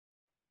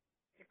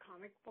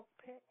Comic Book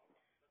Pit?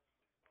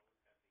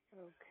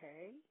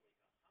 Okay.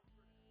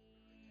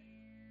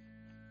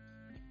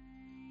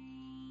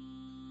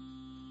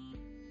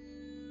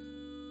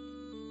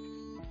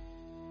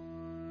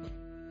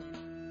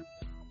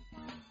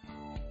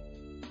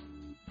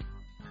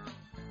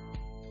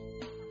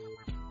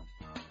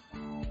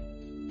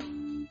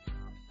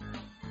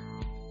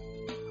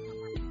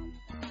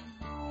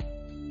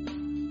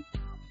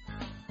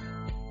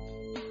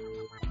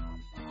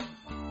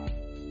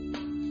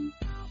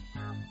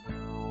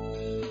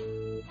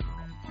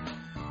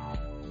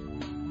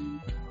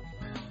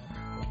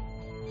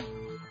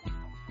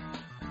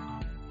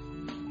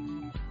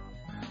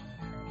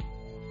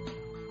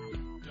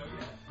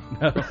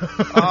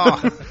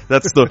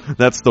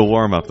 That's the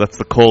warm up. That's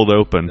the cold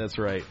open. That's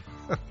right.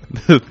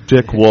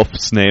 Dick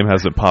Wolf's name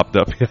hasn't popped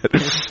up yet.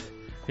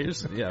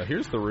 Here's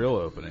the real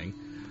opening.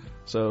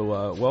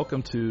 So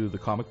welcome to the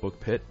Comic Book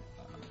Pit.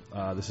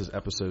 This is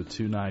episode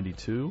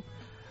 292.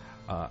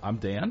 I'm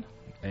Dan,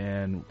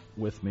 and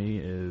with me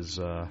is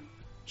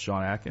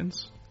Sean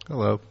Atkins.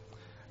 Hello.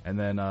 And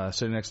then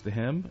sitting next to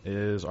him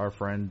is our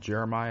friend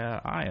Jeremiah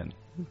Ian.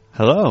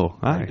 Hello.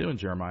 How Hi. are you doing,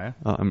 Jeremiah?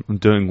 I'm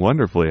doing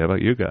wonderfully. How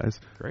about you guys?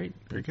 Great.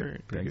 Pretty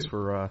good. Thanks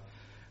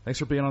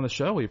for being on the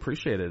show. We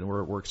appreciate it, and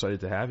we're excited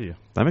to have you.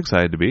 I'm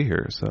excited to be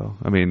here. So,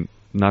 I mean,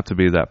 not to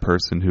be that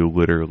person who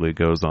literally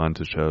goes on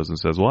to shows and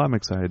says, well, I'm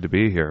excited to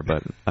be here,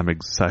 but I'm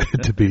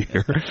excited to be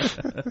here.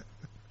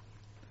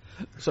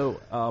 So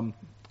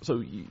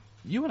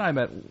you and I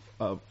met,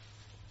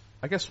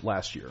 I guess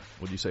last year.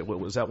 Would you say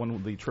was that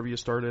when the trivia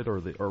started,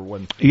 or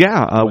when?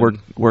 Yeah,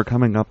 we're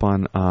coming up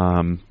on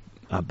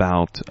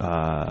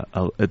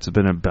it's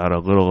been about a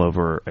little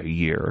over a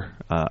year.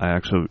 I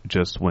actually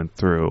just went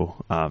through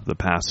the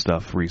past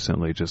stuff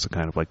recently, just to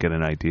kind of like get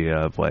an idea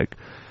of like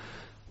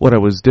what I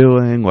was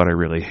doing, what I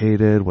really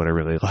hated, what I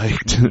really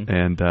liked,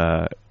 and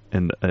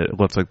it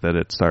looks like that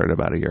it started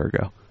about a year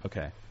ago.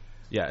 Okay,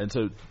 yeah, and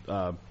so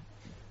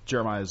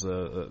Jeremiah is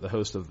the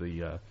host of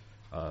the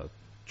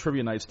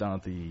trivia nights down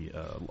at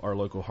our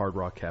local Hard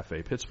Rock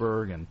Cafe,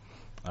 Pittsburgh,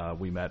 and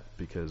we met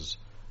because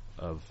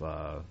of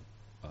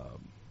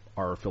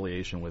our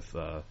affiliation with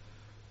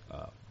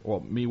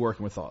me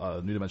working with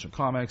New Dimension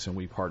Comics, and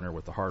we partner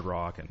with the Hard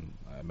Rock, and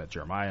I met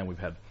Jeremiah, and we've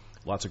had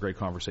lots of great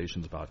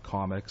conversations about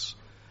comics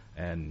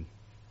and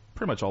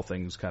pretty much all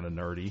things kind of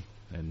nerdy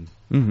and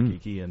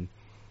geeky, and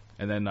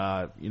then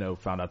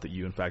found out that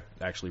you in fact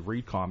actually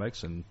read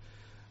comics, and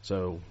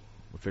so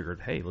we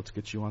figured, hey, let's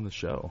get you on the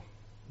show.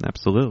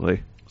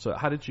 Absolutely. So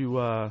how did you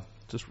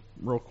just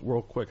real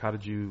quick,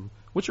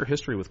 what's your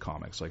history with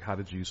comics? Like, how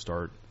did you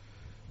start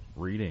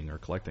reading or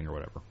collecting or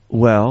whatever?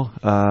 Well,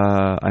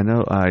 I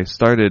know I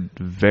started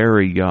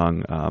very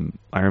young.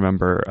 I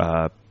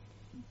remember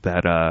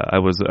that I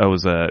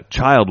was a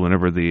child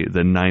whenever the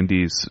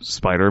 90s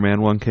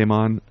Spider-Man one came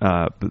on.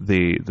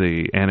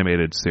 The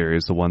animated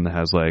series, the one that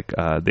has like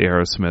the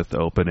Aerosmith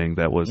opening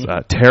that was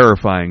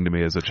terrifying to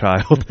me as a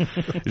child.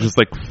 It's just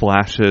like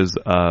flashes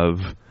of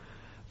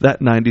that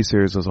 90s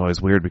series was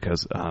always weird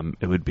because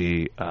it would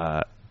be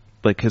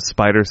like his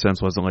spider sense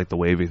wasn't like the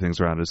wavy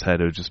things around his head.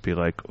 It would just be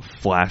like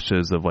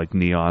flashes of like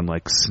neon,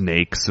 like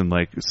snakes and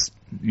like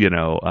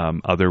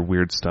other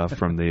weird stuff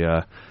from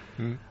the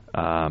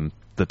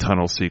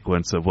tunnel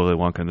sequence of Willy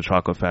Wonka and the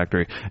Chocolate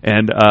Factory.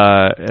 And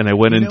I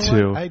went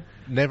into. What? I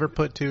never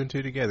put two and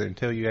two together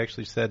until you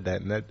actually said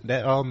that, and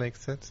that all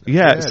makes sense.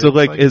 Yeah, so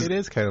like it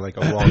is kind of like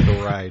a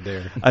Wonka ride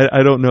there.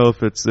 I don't know if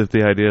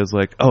the idea is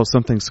like, oh,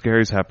 something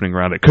scary is happening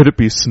around it. Could it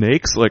be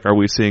snakes? Like, are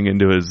we seeing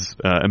into his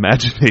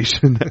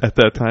imagination at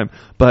that time?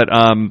 But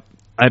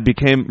I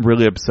became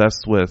really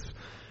obsessed with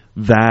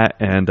that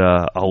and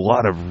a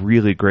lot of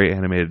really great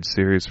animated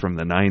series from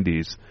the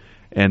 90s.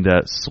 And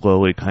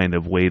slowly kind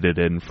of waded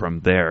in from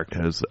there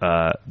because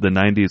the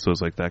 90s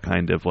was like that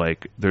kind of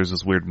like there's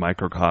this weird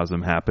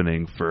microcosm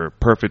happening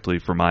perfectly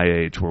for my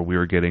age where we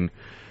were getting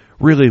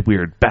really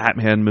weird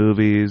Batman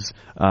movies,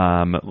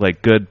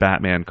 like good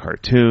Batman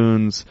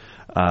cartoons,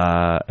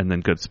 and then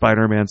good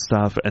Spider-Man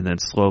stuff, and then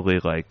slowly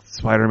like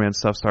Spider-Man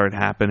stuff started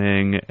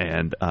happening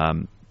and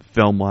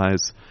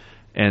film-wise.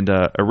 And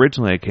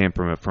originally I came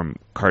from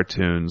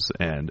cartoons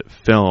and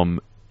film,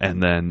 and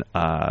then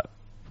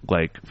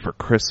like for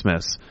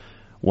Christmas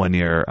one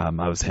year,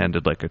 I was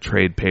handed like a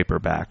trade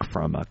paperback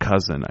from a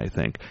cousin, I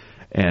think,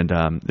 and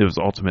it was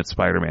Ultimate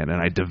Spider-Man, and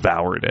I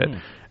devoured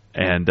it.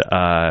 And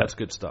that's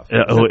good stuff.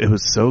 It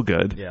was so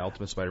good. Yeah,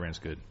 Ultimate Spider-Man's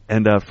good.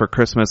 And for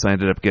Christmas, I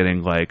ended up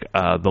getting like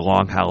The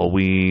Long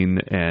Halloween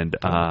and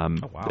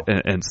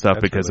and stuff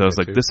That's because really I was good,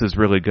 like, too. this is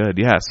really good.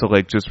 Yeah, so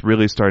like just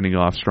really starting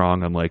off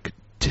strong on like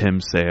Tim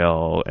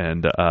Sale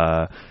and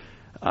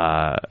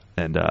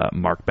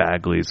Mark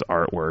Bagley's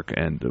artwork,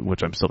 and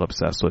which I'm still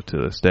obsessed with to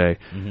this day.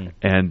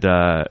 And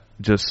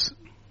just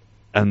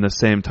and the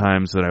same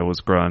times that I was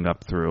growing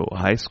up through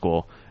high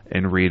school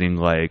and reading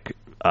like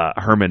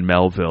Herman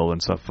Melville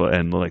and stuff,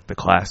 and like the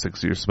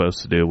classics you're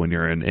supposed to do when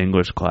you're in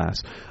English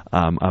class.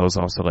 I was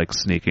also like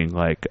sneaking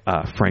like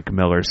Frank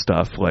Miller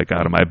stuff like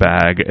out of my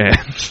bag,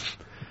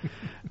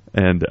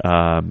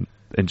 and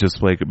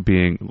just like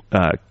being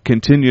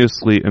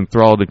continuously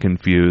enthralled and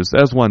confused,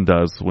 as one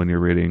does when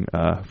you're reading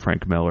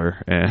Frank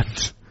Miller,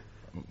 and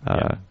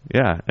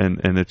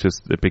and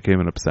it became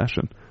an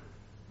obsession.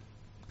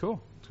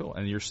 Cool.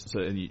 And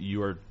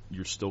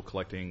you're still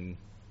collecting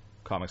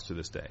comics to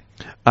this day?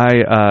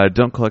 I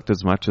don't collect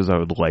as much as I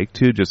would like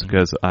to, just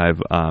because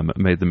I've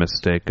made the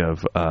mistake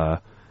of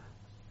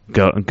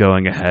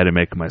going ahead and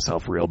making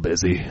myself real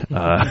busy.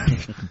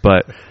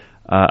 But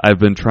I've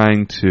been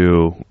trying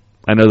to.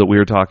 I know that we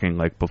were talking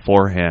like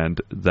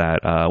beforehand that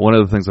one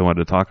of the things I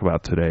wanted to talk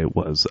about today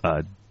was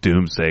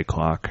Doomsday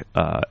Clock.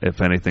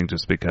 If anything,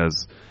 just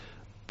because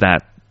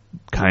that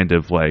kind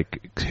of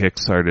like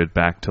kick-started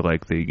back to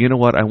like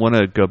I want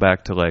to go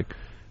back to like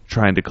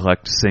trying to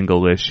collect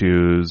single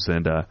issues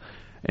and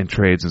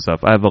trades and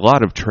stuff. I have a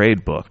lot of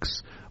trade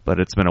books, but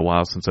it's been a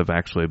while since I've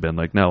actually been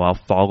like, no, I'll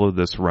follow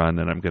this run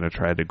and I'm going to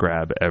try to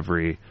grab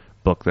every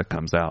book that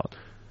comes out.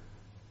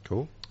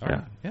 Cool. All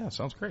right. Yeah,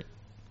 sounds great.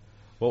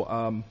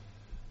 Well,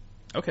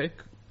 okay,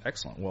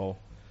 excellent. Well,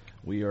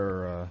 we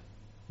are,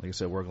 like I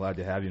said, we're glad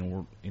to have you, and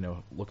we're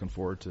looking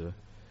forward to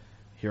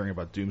hearing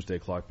about Doomsday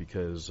Clock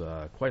because,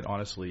 quite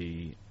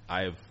honestly,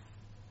 I've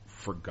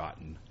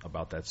forgotten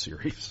about that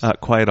series.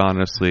 Quite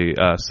honestly,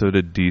 so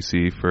did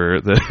DC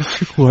for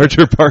the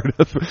larger part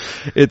of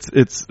it.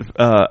 It's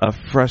a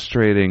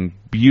frustrating,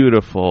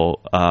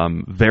 beautiful,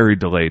 very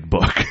delayed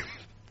book.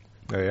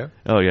 Oh yeah?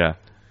 Oh yeah.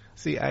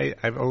 See,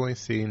 I've only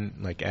seen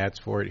like ads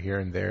for it here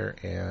and there,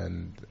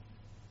 and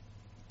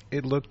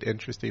it looked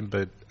interesting,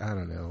 but I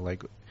don't know.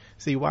 Like,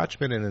 see,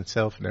 Watchmen in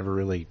itself never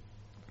really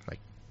like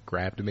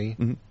grabbed me.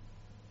 Mm-hmm.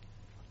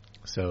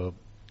 So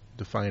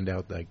to find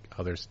out like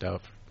other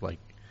stuff, like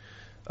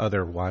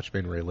other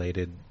Watchmen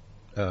related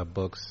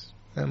books,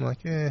 I'm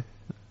like, I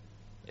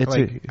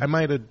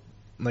might have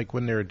like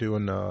when they were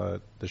doing the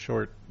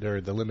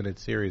limited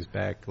series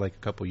back like a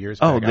couple years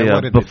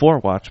back. Before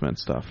Watchmen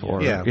stuff.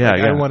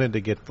 I wanted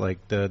to get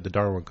like the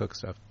Darwin Cook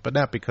stuff, but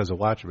not because of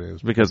Watchmen. It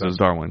was because it was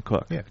Darwin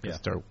Cook. Yeah,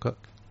 because Darwin Cook.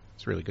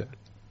 It's really good.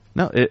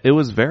 No, it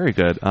was very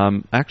good.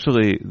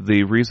 Actually,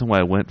 the reason why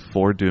I went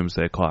for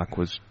Doomsday Clock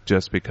was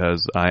just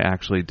because I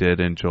actually did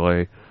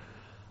enjoy.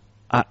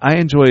 I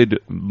enjoyed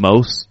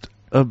most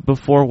of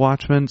Before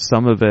Watchmen.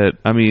 Some of it,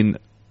 I mean,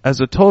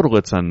 as a total,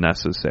 it's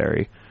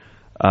unnecessary.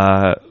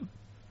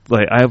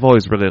 Like I've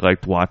always really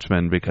liked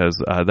Watchmen because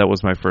that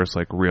was my first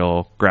like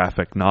real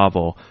graphic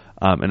novel,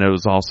 and it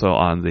was also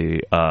on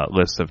the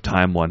list of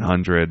Time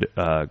 100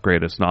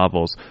 greatest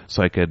novels.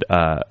 So I could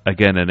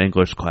again in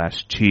English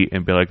class cheat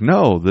and be like,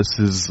 no, this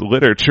is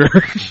literature,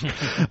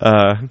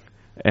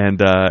 and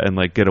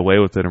like get away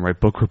with it and write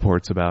book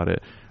reports about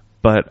it.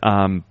 But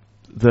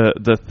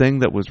the thing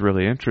that was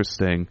really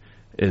interesting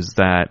is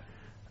that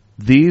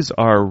these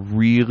are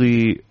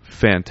really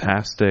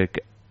fantastic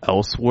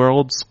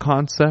Elseworlds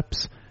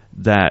concepts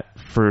that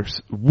for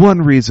one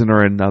reason or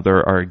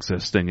another are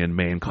existing in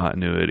main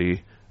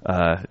continuity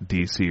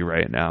DC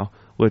right now,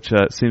 which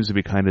seems to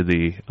be kind of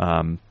the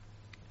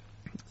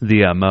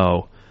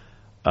MO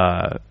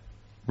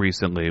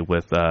recently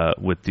with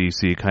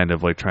DC kind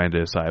of like trying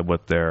to decide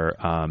what their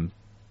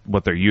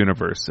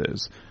universe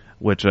is,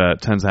 which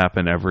tends to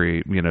happen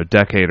every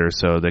decade or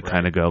so. They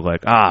kind of go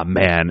like,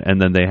 man,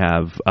 and then they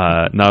have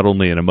not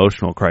only an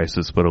emotional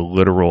crisis but a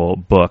literal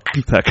book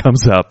that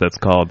comes out that's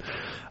called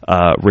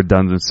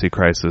Redundancy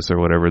Crisis or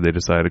whatever they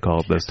decided to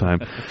call it this time,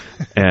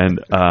 and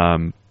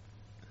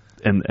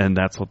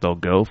that's what they'll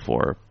go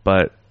for.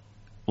 But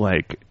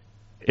like,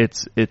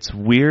 it's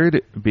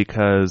weird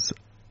because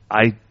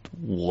I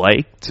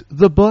liked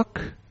the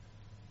book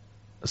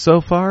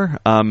so far.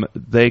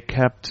 They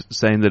kept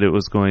saying that it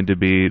was going to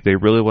be. They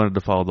really wanted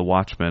to follow the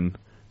Watchmen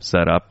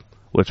setup,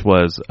 which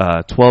was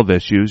 12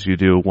 issues. You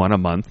do one a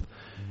month.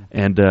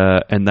 And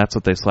that's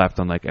what they slapped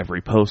on like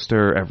every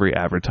poster, every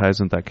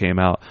advertisement that came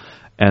out.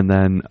 And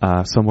then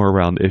somewhere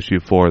around issue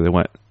 4, they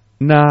went,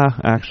 nah,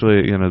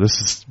 actually,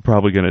 this is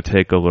probably going to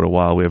take a little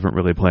while. We haven't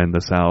really planned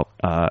this out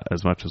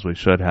as much as we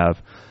should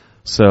have.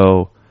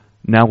 So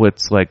now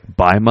it's like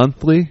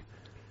bi-monthly,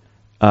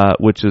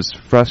 which is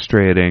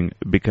frustrating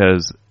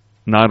because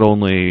not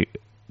only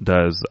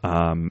does,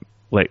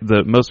 like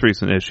the most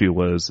recent issue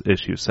was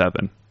issue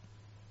 7.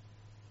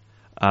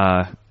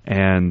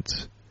 And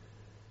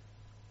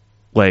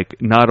like,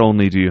 not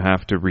only do you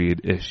have to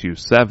read issue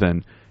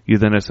 7, you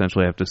then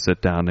essentially have to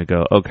sit down and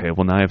go, okay,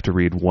 well now I have to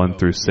read 1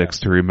 through 6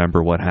 to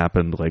remember what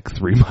happened like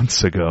 3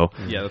 months ago.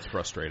 Yeah, that's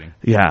frustrating.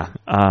 Yeah,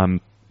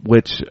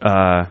 which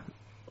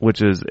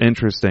is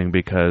interesting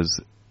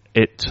because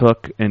it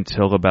took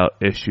until about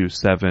issue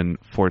 7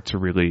 for it to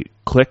really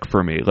click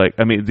for me. Like,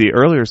 I mean, the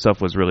earlier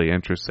stuff was really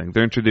interesting.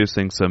 They're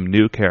introducing some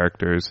new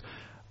characters.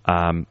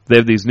 They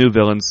have these new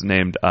villains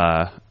named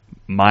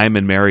Mime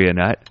and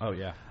Marionette. Oh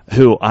yeah.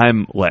 Who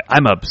I'm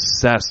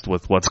obsessed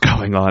with what's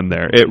going on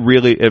there.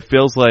 It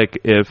feels like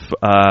if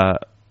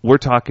we're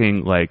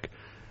talking like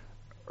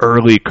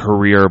early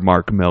career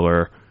Mark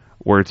Miller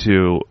were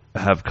to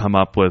have come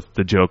up with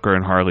the Joker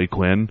and Harley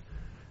Quinn,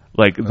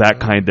 like that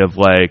kind of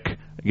like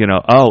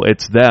oh,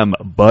 it's them,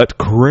 but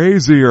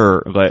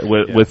crazier, like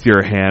with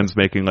your hands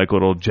making like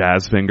little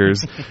jazz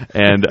fingers,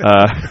 and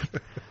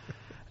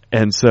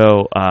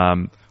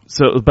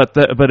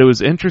but it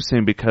was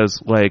interesting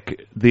because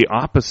like the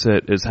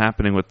opposite is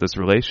happening with this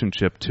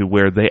relationship to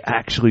where they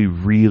actually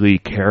really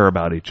care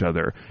about each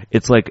other.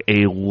 It's like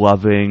a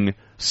loving,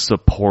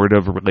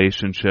 supportive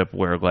relationship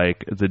where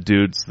like the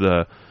dude's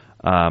the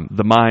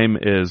mime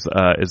is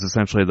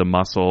essentially the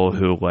muscle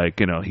who like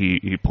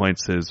he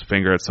points his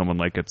finger at someone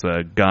like it's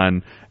a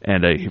gun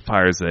and he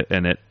fires it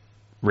and it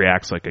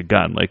reacts like a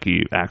gun, like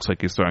he acts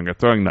like he's throwing a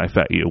throwing knife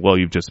at you. Well,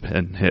 you've just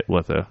been hit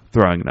with a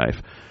throwing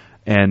knife.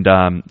 And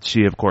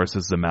she, of course,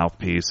 is the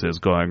mouthpiece, is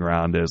going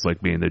around as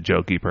like being the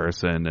jokey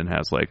person and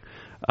has like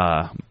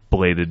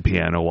bladed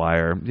piano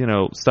wire,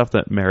 stuff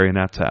that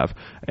marionettes have.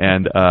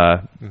 And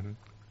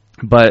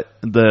but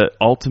the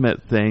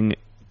ultimate thing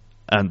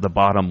and the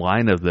bottom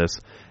line of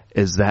this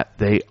is that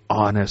they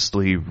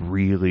honestly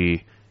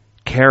really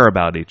care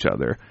about each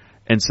other.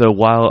 And so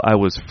while I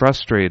was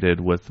frustrated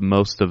with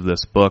most of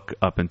this book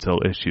up until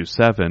issue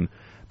 7,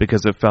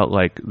 because it felt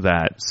like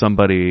that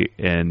somebody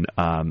in,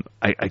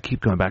 I keep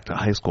going back to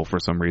high school for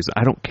some reason.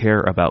 I don't care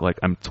about, like,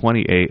 I'm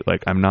 28,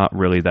 like, I'm not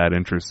really that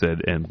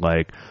interested in,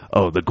 like,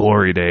 the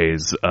glory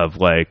days of,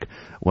 like,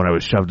 when I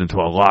was shoved into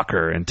a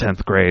locker in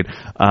 10th grade.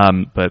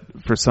 But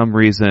for some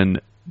reason,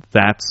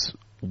 that's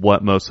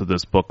what most of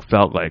this book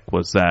felt like,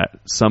 was that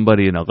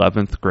somebody in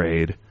 11th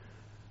grade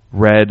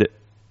read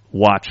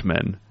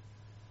Watchmen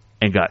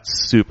and got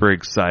super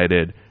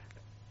excited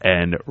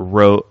and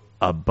wrote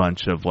a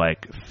bunch of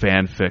like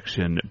fan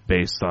fiction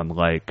based on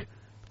like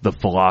the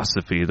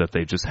philosophy that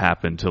they just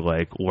happened to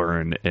like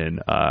learn in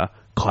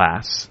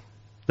class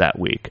that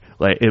week.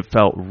 Like it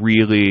felt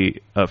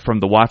really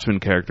from the Watchmen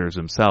characters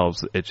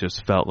themselves, it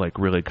just felt like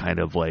really kind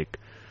of like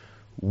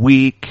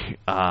weak,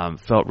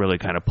 felt really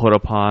kind of put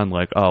upon,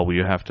 like, oh, well,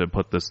 you have to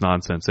put this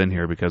nonsense in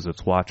here because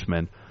it's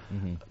Watchmen.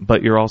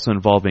 But you're also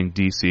involving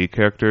DC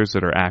characters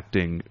that are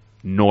acting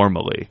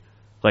normally.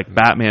 Like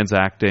Batman's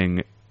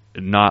acting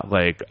not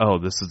like, oh,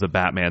 this is the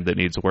Batman that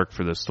needs work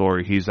for the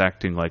story. He's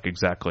acting like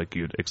exactly like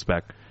you'd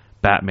expect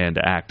Batman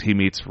to act. He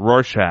meets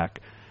Rorschach,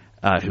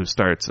 who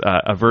starts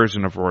a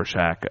version of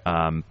Rorschach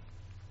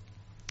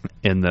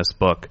in this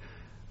book,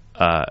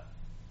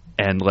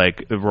 and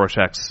like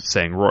Rorschach's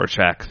saying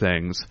Rorschach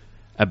things,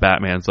 and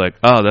Batman's like,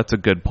 oh, that's a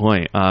good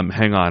point.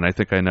 Hang on, I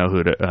think I know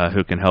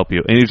who can help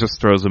you, and he just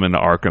throws him into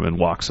Arkham and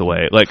walks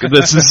away. Like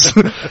this is,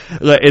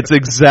 like,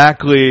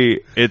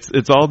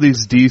 it's all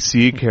these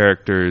DC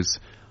characters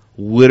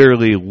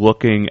literally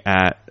looking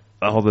at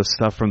all this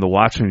stuff from the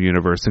Watchmen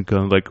universe and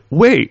going like,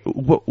 wait,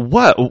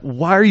 what?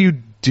 Why are you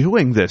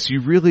doing this?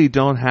 You really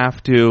don't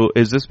have to.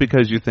 Is this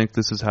because you think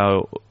this is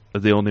how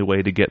the only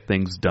way to get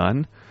things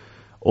done?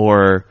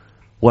 Or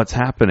what's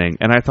happening?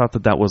 And I thought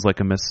that was like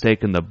a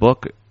mistake in the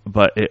book,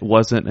 but it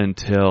wasn't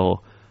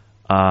until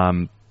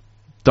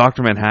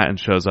Dr. Manhattan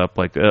shows up.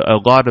 Like a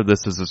lot of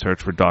this is a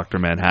search for Dr.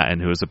 Manhattan,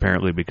 who has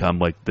apparently become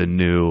like the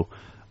new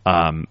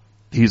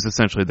he's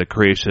essentially the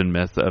creation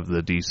myth of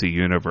the DC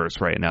universe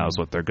right now is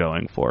what they're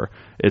going for,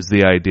 is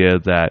the idea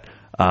that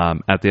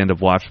at the end of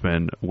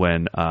Watchmen,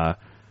 when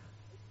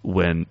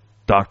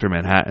Dr.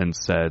 Manhattan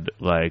said,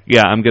 like,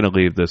 yeah, I'm going to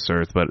leave this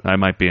Earth, but I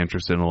might be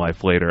interested in a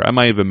life later. I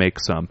might even make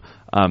some.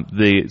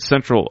 The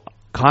central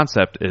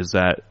concept is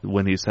that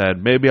when he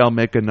said, maybe I'll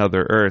make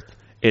another Earth,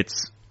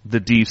 it's the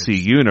DC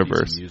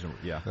universe.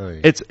 Yeah. Oh,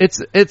 yeah. It's,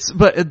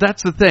 but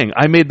that's the thing.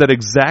 I made that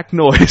exact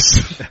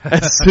noise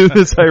as soon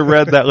as I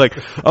read that, like,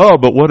 oh,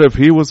 but what if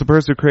he was the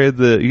person who created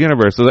the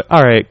universe? So like,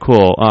 all right,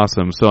 cool,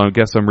 awesome. So I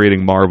guess I'm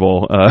reading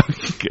Marvel,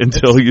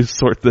 until you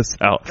sort this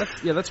out.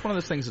 That's one of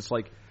those things. It's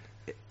like,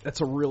 it's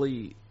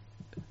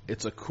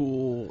a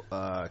cool,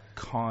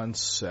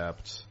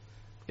 concept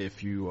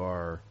if you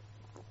are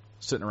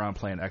sitting around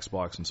playing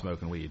Xbox and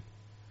smoking weed.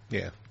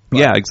 Yeah.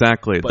 Yeah,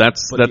 exactly.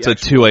 That's a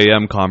 2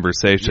 a.m.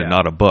 conversation,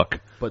 not a book.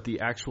 But the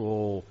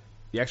actual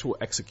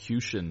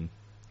execution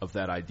of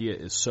that idea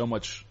is so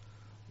much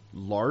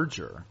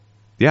larger.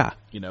 Yeah.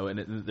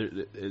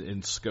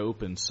 In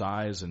scope and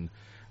size, and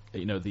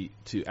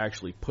to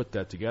actually put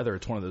that together,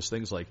 it's one of those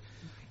things like,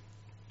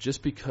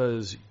 just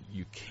because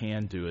you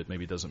can do it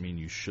maybe doesn't mean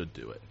you should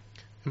do it.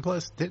 And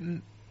plus,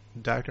 didn't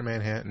Dr.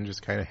 Manhattan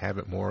just kind of have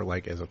it more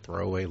like as a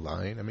throwaway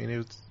line? I mean,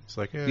 it's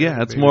like,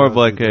 it's more of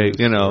like a,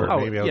 maybe I'll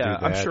do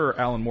that. I'm sure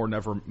Alan Moore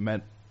never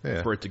meant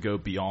for it to go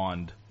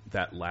beyond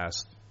that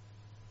last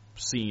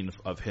scene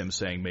of him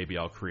saying, maybe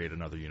I'll create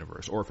another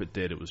universe. Or if it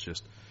did, it was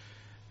just,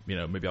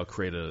 maybe I'll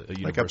create a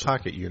universe. Like a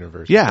pocket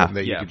universe. Yeah.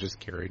 That you could just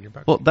carry in your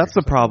pocket. Well, that's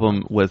the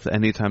problem with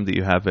any time that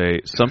you have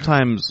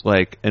sometimes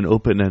like an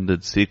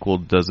open-ended sequel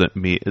doesn't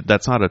mean,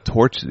 that's not a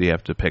torch that you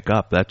have to pick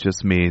up. That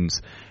just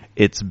means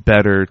it's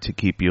better to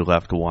keep you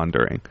left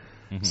wondering.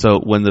 Mm-hmm. So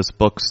when this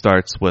book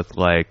starts with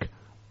like,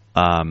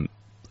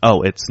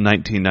 it's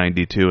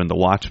 1992 in the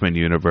Watchmen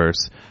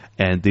universe,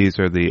 and these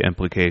are the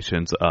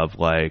implications of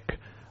like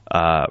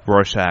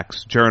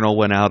Rorschach's journal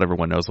went out.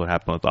 Everyone knows what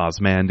happened with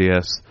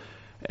Ozymandias,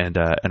 and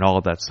all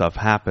of that stuff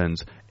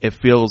happens, it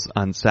feels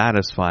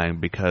unsatisfying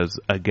because,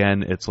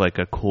 again, it's like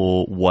a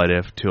cool what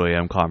if 2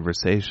 a.m.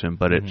 conversation,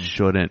 but it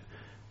shouldn't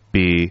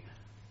be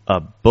a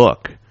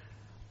book.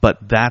 But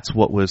that's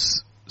what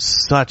was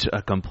such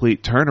a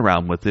complete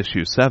turnaround with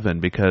issue 7,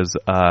 because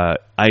I,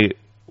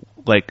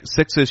 like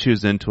 6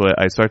 issues into it,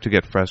 I start to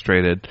get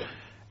frustrated,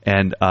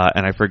 and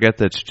I forget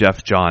that it's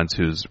Jeff Johns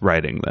who's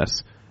writing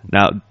this.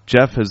 Now,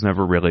 Jeff has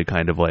never really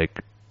kind of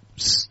like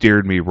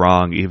steered me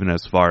wrong, even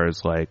as far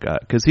as like,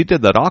 because he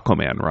did that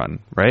Aquaman run,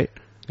 right?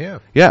 Yeah.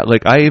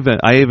 Like I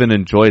even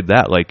enjoyed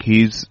that. Like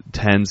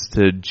tends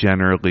to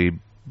generally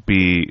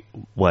be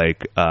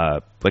like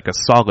a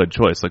solid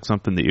choice, like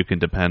something that you can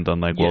depend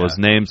on. Like, well, his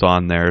name's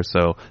on there,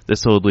 so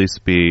this will at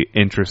least be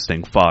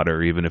interesting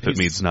fodder, even if it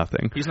means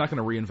nothing. He's not going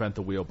to reinvent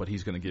the wheel, but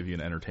he's going to give you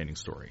an entertaining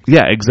story.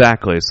 Yeah,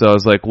 exactly. So I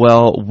was like,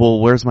 well,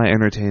 where's my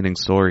entertaining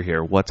story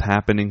here? What's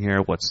happening here?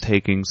 What's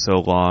taking so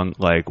long?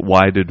 Like,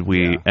 why did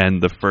we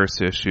end the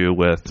first issue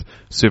with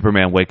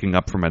Superman waking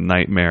up from a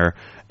nightmare?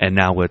 And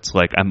now it's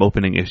like I'm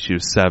opening issue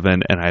 7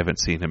 and I haven't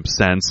seen him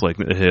since. Like,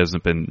 it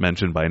hasn't been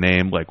mentioned by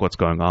name. Like, what's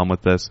going on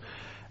with this?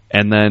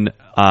 And then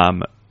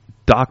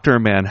Dr.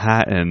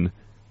 Manhattan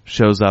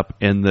shows up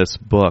in this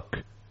book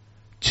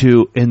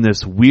to, in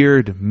this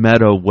weird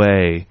meta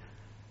way,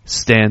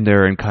 stand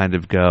there and kind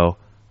of go,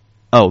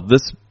 oh,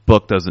 this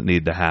book doesn't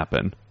need to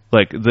happen.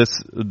 Like,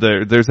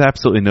 there's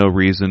absolutely no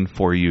reason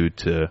for you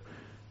to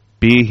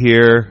be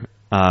here.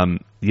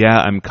 Yeah,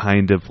 I'm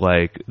kind of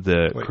like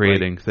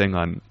creating thing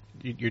on...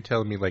 You're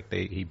telling me like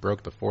he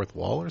broke the fourth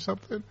wall or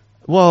something?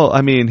 Well,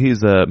 I mean,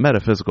 he's a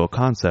metaphysical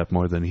concept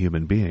more than a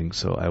human being,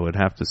 so I would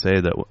have to say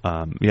that,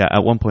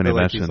 at one point I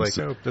mentioned... He's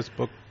like, this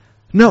book...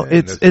 No,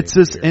 it's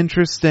this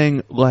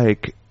interesting,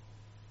 like,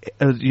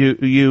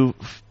 you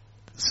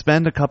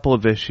spend a couple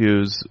of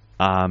issues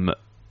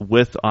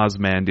with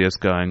Ozymandias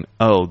going,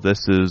 oh,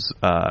 this is...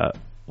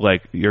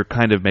 like, you're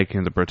kind of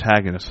making the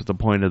protagonist, but the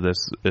point of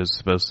this is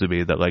supposed to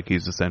be that, like,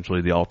 he's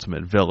essentially the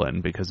ultimate villain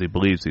because he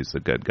believes he's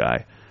the good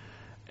guy.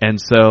 And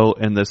so,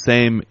 in the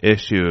same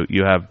issue,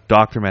 you have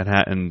Dr.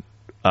 Manhattan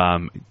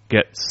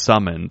get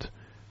summoned,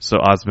 so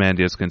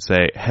Ozymandias can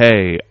say,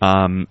 hey,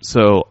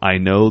 so I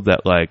know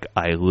that, like,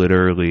 I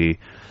literally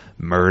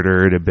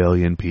murdered 1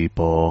 billion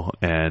people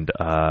and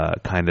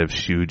kind of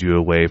shooed you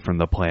away from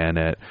the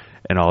planet,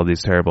 and all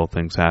these terrible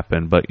things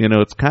happen. But,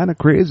 it's kind of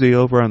crazy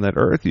over on that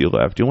Earth you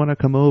left. You want to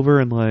come over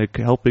and, like,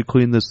 help me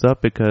clean this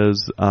up?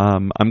 Because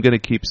I'm going to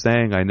keep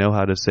saying I know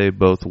how to save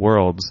both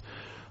worlds,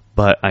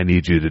 but I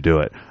need you to do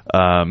it.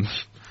 And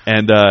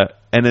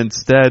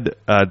instead,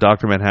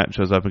 Dr. Manhattan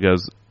shows up and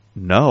goes,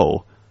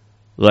 no.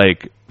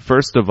 Like,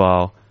 first of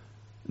all,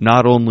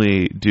 not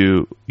only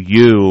do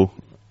you,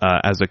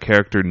 as a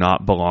character,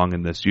 not belong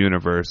in this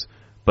universe,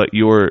 but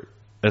you're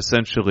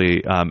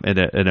essentially,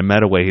 in a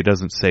meta way, he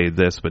doesn't say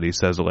this, but he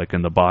says it like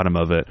in the bottom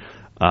of it,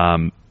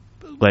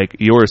 like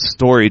your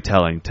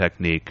storytelling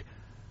technique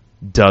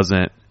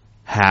doesn't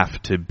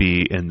have to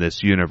be in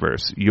this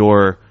universe.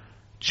 Your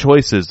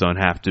choices don't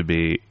have to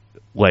be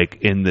like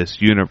in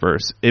this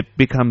universe. It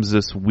becomes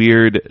this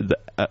weird,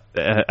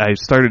 I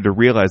started to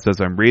realize as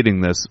I'm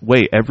reading this,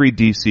 wait, every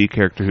DC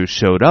character who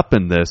showed up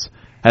in this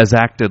has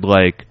acted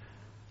like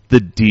the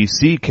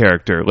DC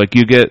character. Like,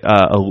 you get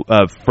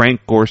a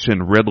Frank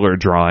Gorshin Riddler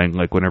drawing,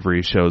 like, whenever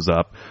he shows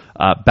up.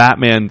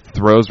 Batman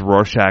throws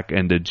Rorschach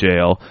into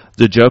jail.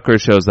 The Joker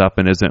shows up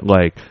and isn't,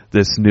 like,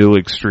 this new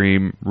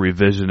extreme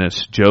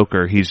revisionist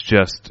Joker. He's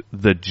just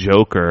the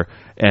Joker.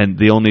 And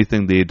the only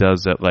thing that he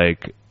does that,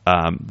 like,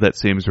 that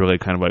seems really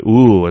kind of like,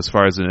 ooh, as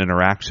far as an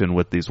interaction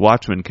with these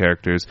Watchmen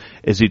characters,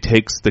 is he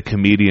takes the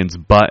comedian's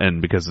button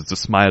because it's a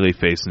smiley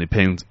face and he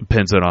pins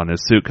it on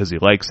his suit because he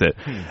likes it.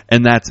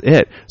 And that's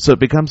it. So it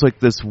becomes like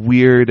this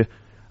weird...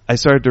 I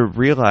started to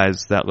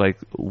realize that, like,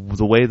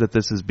 the way that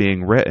this is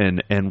being written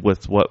and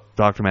with what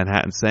Dr.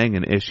 Manhattan's saying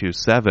in issue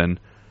 7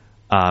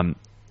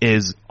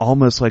 is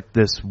almost like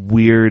this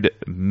weird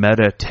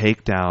meta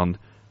takedown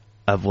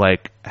of,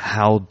 like,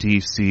 how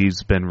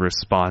DC's been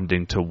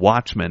responding to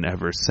Watchmen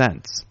ever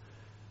since.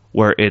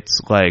 Where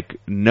it's like,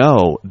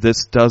 no,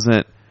 this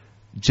doesn't...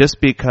 Just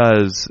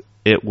because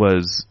it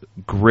was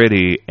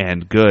gritty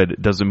and good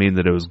doesn't mean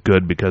that it was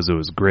good because it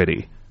was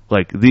gritty.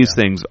 Like, these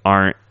things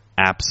aren't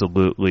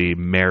absolutely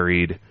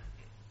married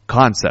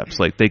concepts.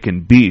 Like, they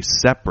can be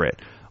separate.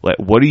 Like,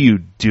 what are you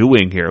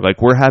doing here?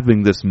 Like, we're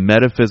having this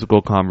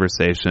metaphysical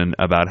conversation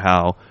about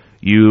how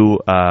you,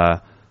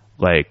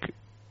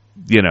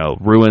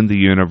 ruined the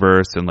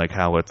universe, and like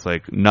how it's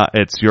like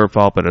it's your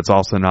fault, but it's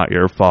also not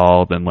your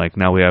fault. And like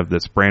now we have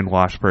this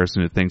brainwashed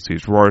person who thinks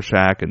he's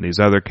Rorschach and these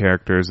other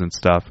characters and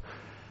stuff.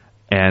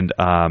 And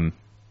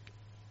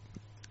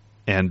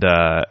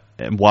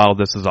while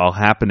this is all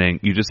happening,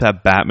 you just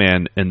have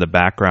Batman in the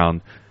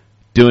background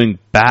doing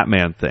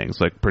Batman things,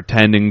 like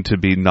pretending to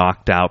be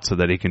knocked out so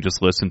that he can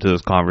just listen to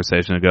this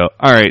conversation and go,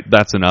 all right,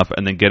 that's enough,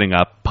 and then getting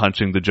up,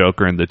 punching the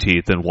Joker in the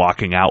teeth, and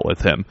walking out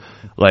with him.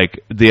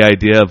 Like, the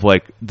idea of,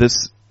 like,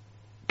 this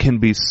can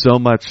be so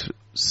much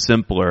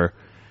simpler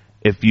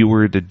if you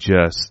were to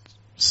just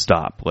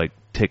stop, like,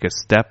 take a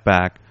step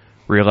back,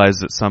 realize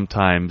that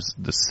sometimes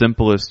the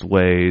simplest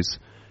ways,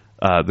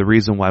 the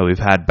reason why we've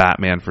had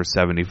Batman for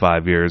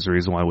 75 years, the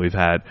reason why we've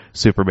had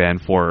Superman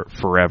for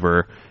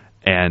forever,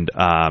 and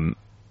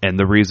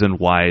the reason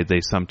why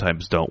they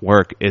sometimes don't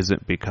work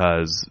isn't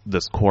because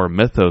this core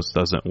mythos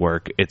doesn't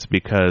work. It's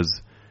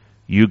because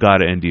you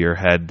got it into your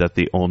head that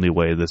the only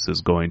way this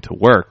is going to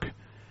work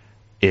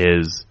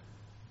is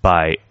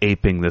by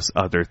aping this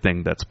other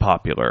thing that's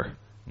popular.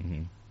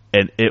 Mm-hmm.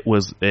 And it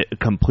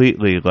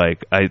completely,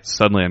 like, I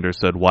suddenly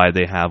understood why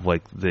they have,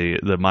 like,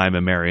 the mime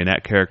and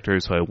marionette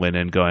characters. So I went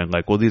in going,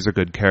 like, well, these are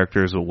good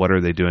characters, but what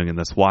are they doing in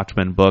this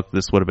Watchmen book?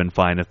 This would have been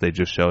fine if they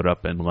just showed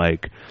up in,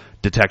 like,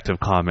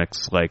 Detective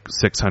Comics, like,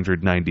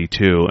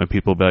 692, and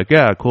people would be like,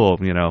 yeah, cool,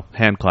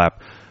 hand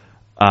clap.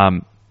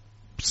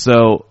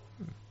 So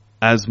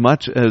as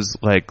much as,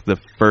 like, the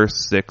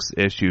first 6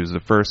 issues, the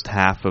first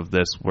half of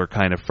this were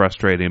kind of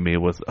frustrating me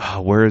with,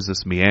 where is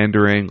this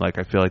meandering? Like,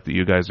 I feel like that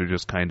you guys are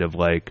just kind of,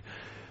 like,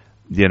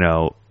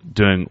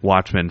 doing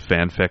Watchmen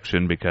fan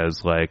fiction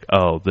because, like,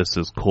 oh, this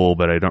is cool,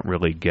 but I don't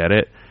really get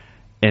it.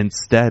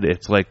 Instead,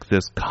 it's, like,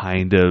 this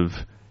kind of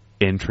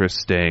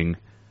interesting,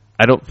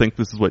 I don't think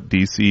this is what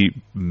DC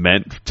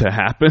meant to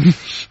happen.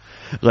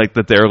 Like,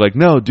 that they're like,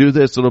 no, do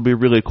this, it'll be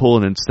really cool.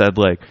 And instead,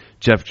 like,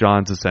 Jeff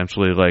Johns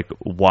essentially, like,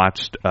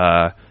 watched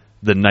the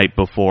night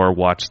before,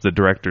 watched the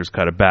director's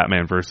cut of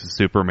Batman versus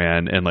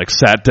Superman, and, like,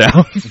 sat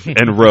down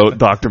and wrote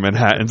Dr.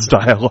 Manhattan's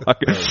dialogue.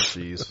 Oh,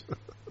 jeez.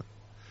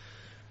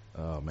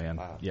 Oh, man.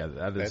 Wow. Yeah,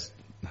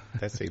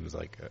 that seems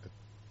like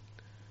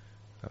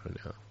I don't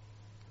know,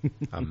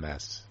 a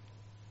mess.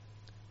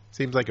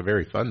 Seems like a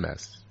very fun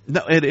mess.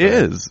 No, it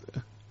is.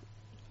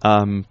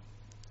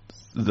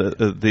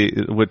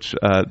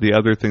 The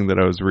other thing that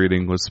I was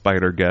reading was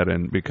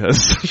Spider-Geddon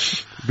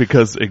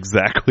because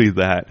exactly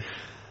that.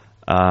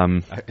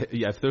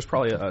 If there's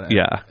probably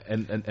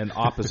an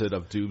opposite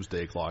of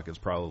Doomsday Clock is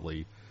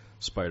probably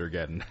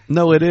Spider-Geddon.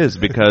 No, it is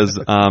because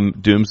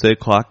Doomsday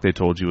Clock, they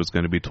told you, was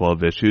going to be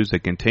 12 issues. They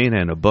contain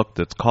in a book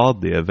that's called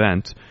The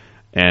Event,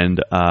 and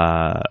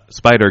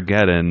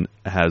Spider-Geddon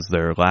has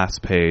their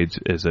last page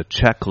is a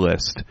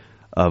checklist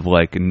of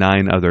like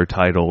 9 other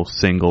title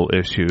single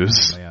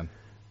issues. Oh, man.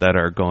 That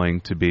are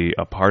going to be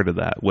a part of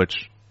that,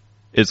 which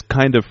is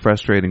kind of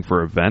frustrating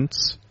for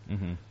events,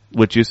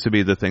 which used to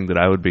be the thing that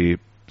I would be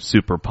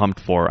super pumped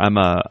for. I'm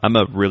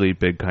a really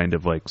big kind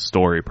of like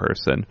story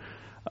person.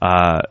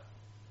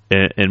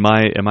 In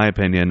my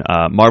opinion,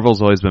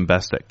 Marvel's always been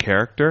best at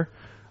character,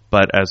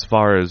 but as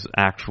far as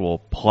actual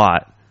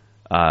plot,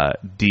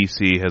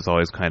 DC has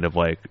always kind of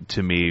like,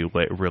 to me,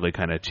 like really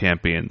kind of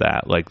championed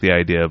that. Like the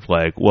idea of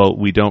like, well,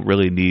 we don't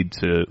really need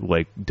to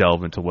like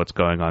delve into what's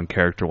going on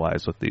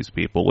character-wise with these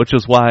people, which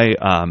is why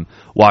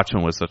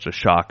Watchmen was such a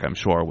shock, I'm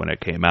sure, when it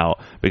came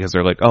out, because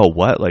they're like, oh,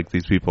 what? Like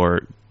these people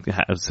are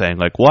saying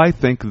like, well, I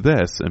think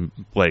this, and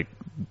like,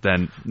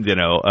 then,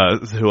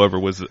 whoever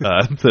was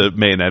the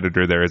main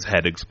editor there, his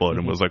head exploded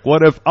and was like,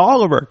 what if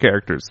all of our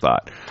characters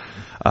thought?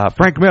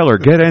 Frank Miller,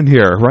 get in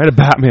here, write a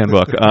Batman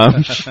book.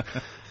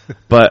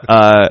 But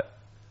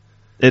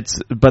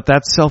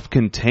that's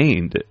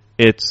self-contained.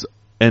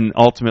 And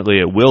ultimately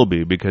it will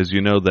be, because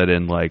you know that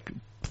in like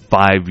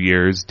 5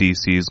 years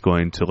DC is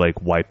going to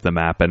like wipe the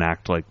map and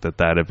act like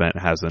that event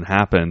hasn't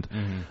happened.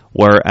 Mm-hmm.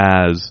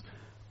 Whereas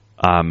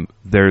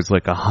there's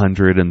like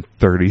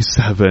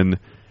 137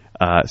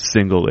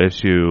 single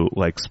issue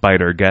like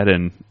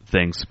Spider-Geddon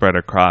things spread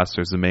across.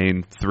 There's the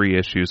main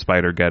 3-issue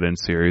Spider-Geddon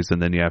series,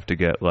 and then you have to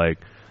get like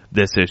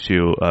this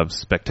issue of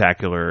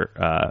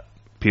Spectacular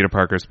Peter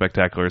Parker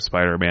Spectacular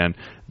Spider-Man,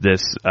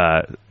 this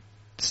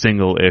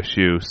single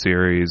issue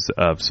series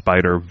of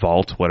Spider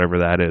Vault, whatever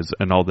that is,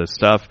 and all this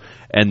stuff,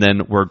 and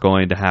then we're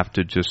going to have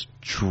to just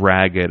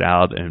drag it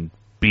out and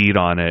beat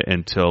on it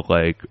until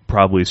like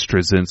probably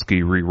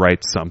Straczynski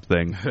rewrites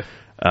something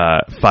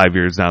 5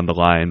 years down the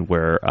line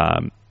where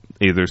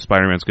either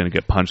Spider-Man's going to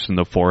get punched in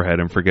the forehead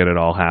and forget it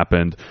all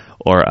happened,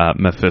 or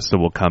Mephisto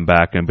will come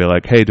back and be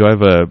like, "Hey, do I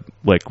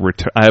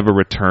have a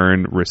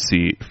return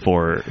receipt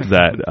for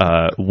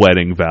that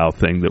wedding vow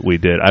thing that we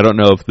did? I don't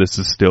know if this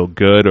is still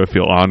good or if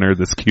you'll honor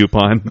this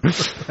coupon."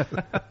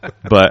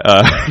 But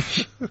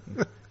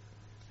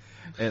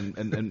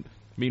and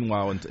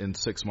meanwhile, in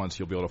 6 months,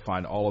 you'll be able to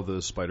find all of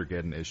those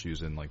Spider-Geddon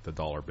issues in like the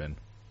dollar bin.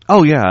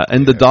 Oh, yeah,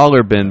 and the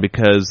dollar bin,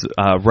 because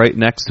right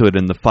next to it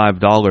in the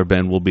 $5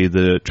 bin will be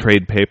the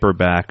trade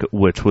paperback,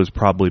 which was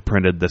probably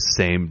printed the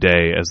same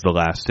day as the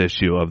last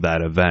issue of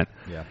that event.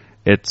 Yeah.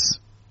 It's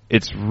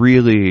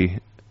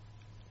really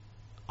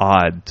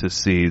odd to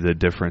see the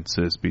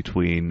differences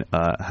between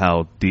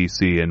how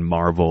DC and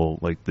Marvel,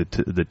 like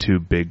the two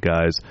big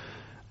guys,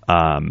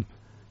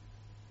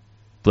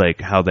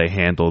 like how they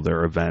handle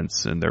their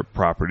events and their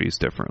properties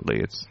differently.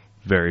 It's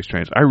very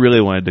strange. I really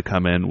wanted to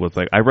come in with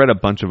I read a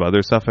bunch of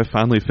other stuff. I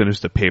finally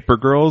finished a Paper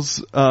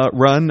Girls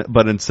run,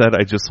 but instead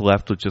I just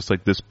left with just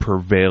like this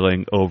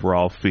prevailing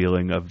overall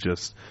feeling of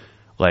just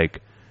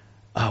like,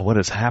 what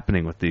is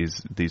happening with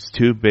these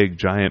two big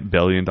giant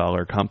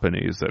billion-dollar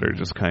companies that are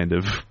just kind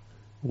of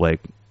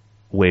like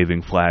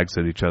waving flags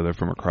at each other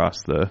from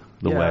across the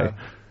way.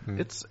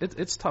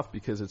 It's tough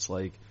because it's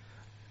like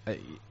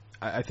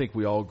I think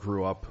we all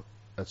grew up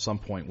at some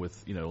point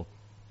with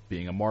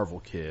being a Marvel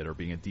kid or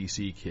being a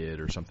DC kid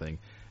or something,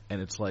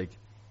 and it's like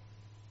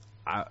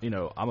I'm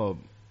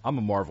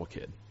a Marvel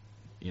kid,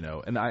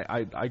 and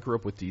I grew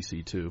up with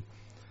DC too,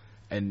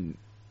 and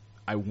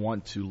I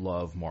want to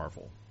love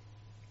Marvel.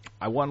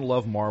 I want to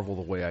love Marvel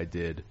the way I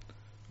did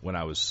when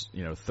I was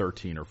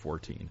 13 or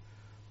 14,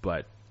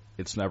 but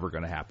it's never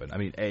going to happen. I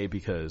mean, A,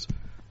 because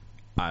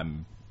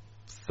I'm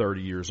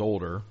 30 years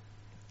older,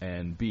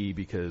 and B,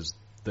 because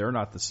they're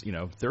not this,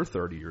 they're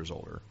 30 years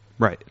older.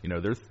 Right.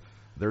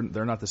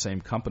 They're not the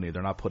same company.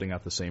 They're not putting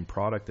out the same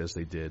product as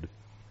they did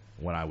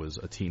when I was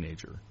a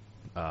teenager.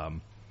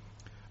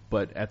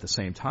 But at the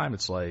same time,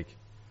 it's like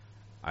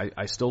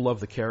I still love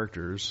the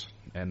characters,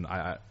 and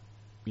I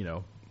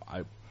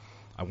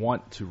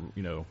want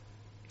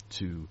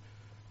to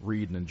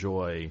read and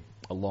enjoy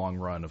a long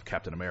run of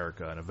Captain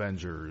America and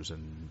Avengers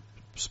and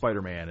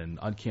Spider-Man and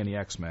Uncanny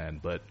X-Men,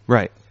 but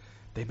right.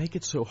 They make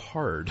it so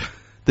hard.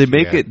 They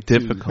make it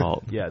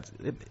difficult.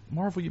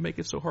 Marvel, you make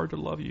it so hard to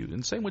love you,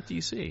 and same with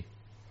DC.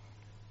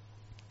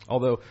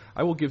 Although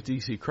I will give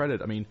DC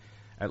credit. I mean,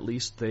 at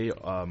least they,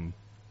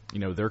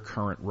 their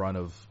current run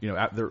of,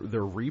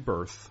 their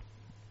Rebirth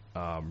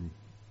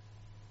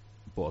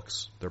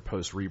books, their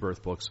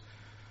post-Rebirth books,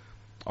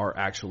 are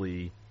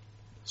actually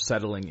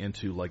settling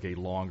into like a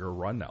longer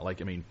run now.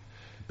 Like, I mean,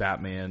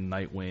 Batman,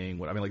 Nightwing.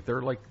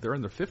 They're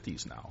in their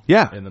 50s now.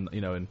 Yeah, and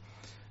then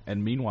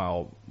and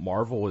meanwhile,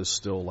 Marvel is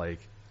still like,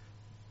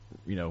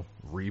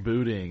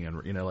 rebooting,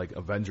 and like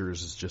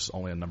Avengers is just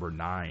only on number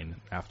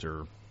 9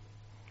 after,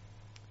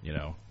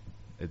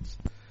 it's,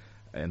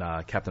 and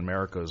Captain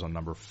America is on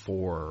number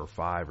 4 or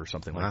 5 or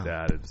something like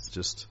that. It's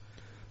just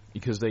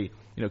because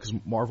because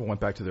Marvel went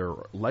back to their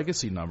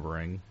legacy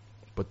numbering,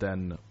 but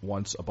then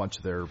once a bunch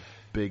of their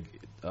big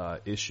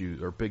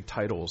issues or big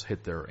titles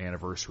hit their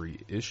anniversary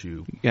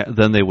issue,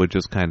 then they would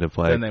just kind of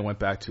like, then they went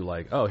back to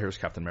like, oh, here's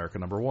Captain America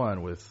number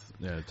 1 with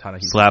Ta-Nehisi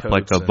slap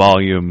Coates like a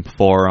volume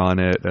 4 on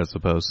it, as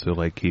opposed to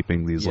like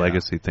keeping these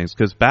legacy things.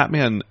 Because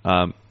Batman,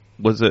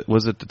 was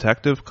it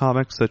Detective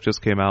Comics that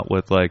just came out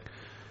with like,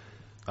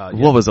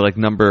 what was it, like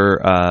number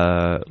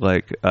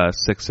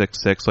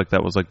 666? Like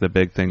that was like the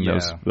big thing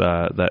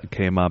that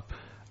came up.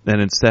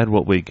 And instead,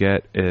 what we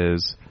get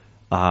is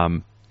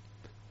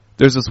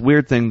there's this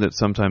weird thing that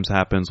sometimes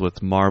happens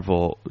with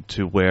Marvel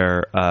to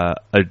where a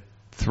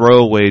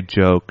throwaway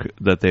joke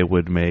that they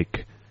would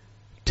make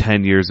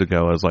 10 years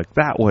ago is like,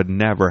 that would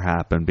never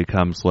happen,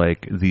 becomes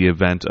like the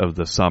event of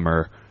the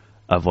summer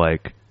of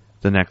like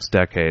the next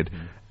decade.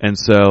 Mm-hmm. And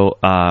so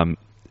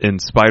in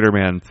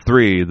Spider-Man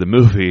 3, the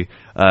movie,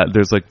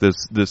 there's like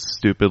this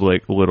stupid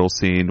like little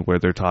scene where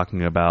they're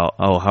talking about,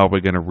 oh, how are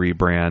we going to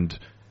rebrand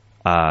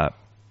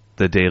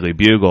the Daily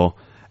Bugle?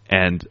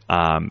 And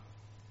I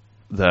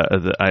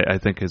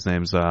think his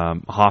name's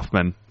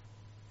Hoffman,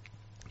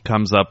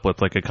 comes up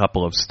with like a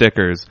couple of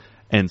stickers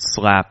and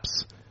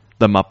slaps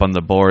them up on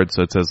the board,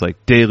 so it says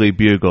like Daily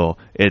Bugle,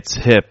 it's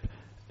hip,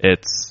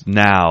 it's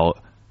now,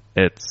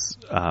 it's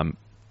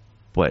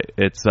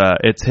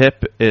it's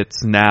hip,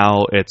 it's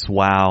now, it's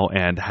wow,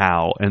 and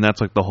how. And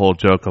that's like the whole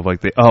joke of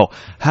like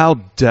how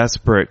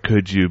desperate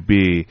could you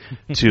be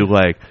to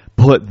like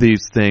put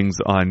these things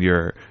on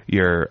your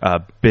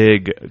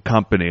big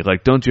company?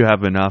 Like, don't you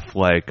have enough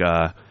like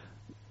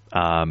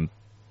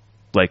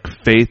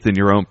faith in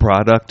your own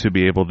product to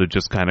be able to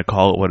just kind of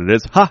call it what it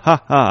is? Ha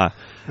ha ha.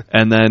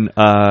 And then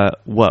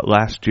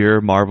last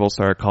year Marvel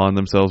started calling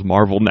themselves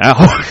Marvel Now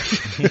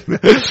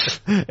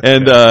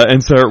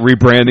and start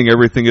rebranding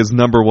everything as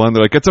number 1.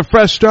 They're like, it's a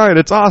fresh start,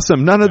 it's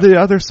awesome, none of the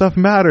other stuff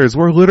matters,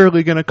 we're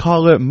literally going to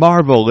call it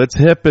Marvel, it's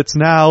hip, it's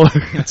now,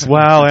 it's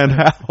wow, and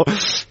how.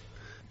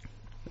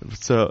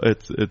 So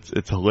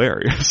it's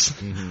hilarious.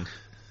 Mm-hmm.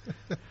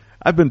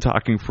 I've been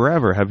talking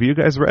forever. Have you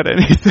guys read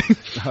anything?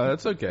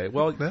 That's okay.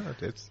 Well, no,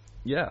 it's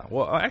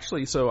Well,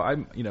 actually, so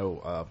I'm,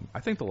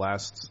 I think the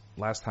last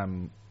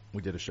time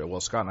we did a show,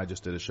 Scott and I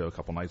just did a show a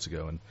couple nights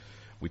ago, and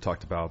we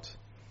talked about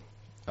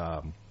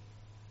a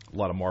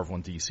lot of Marvel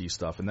and DC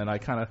stuff. And then I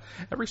kind of,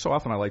 every so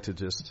often, I like to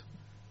just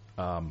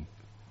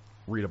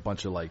read a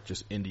bunch of like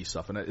just indie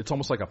stuff, and it's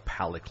almost like a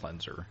palate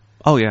cleanser.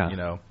 Oh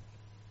yeah.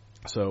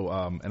 So,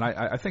 and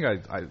I think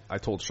I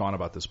told Sean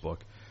about this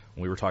book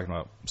when we were talking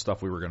about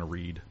stuff we were going to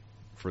read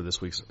for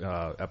this week's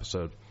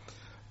episode.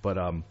 But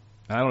I don't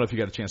know if you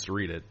got a chance to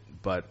read it,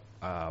 but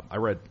I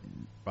read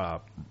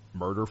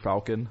Murder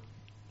Falcon,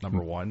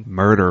 number 1.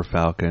 Murder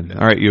Falcon. Yeah.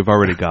 All right, you've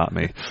already got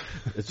me.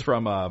 It's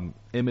from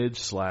Image /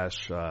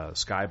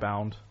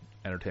 Skybound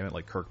Entertainment,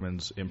 like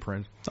Kirkman's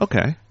imprint.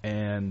 Okay.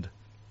 And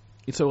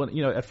so,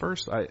 at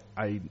first I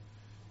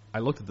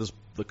looked at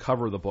the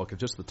cover of the book and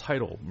just the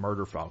title,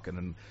 Murder Falcon,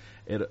 and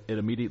it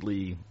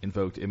immediately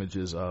invoked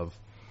images of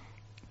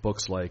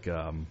books like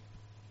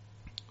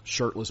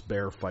Shirtless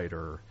Bear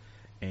Fighter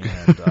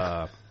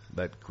and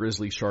that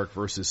grizzly shark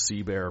versus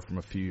sea bear from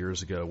a few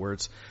years ago, where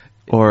it's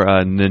or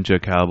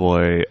Ninja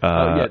Cowboy,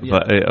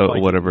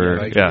 whatever,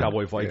 Ninja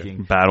Cowboy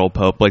Viking, Battle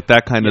Pope, like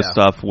that kind of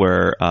stuff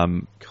where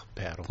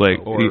Battle like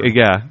or,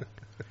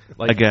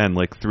 like, again,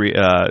 like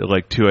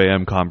 2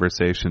 a.m.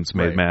 conversations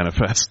made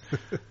manifest.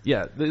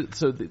 Yeah,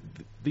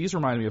 these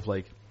remind me of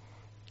like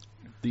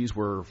these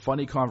were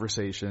funny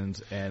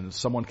conversations, and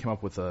someone came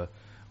up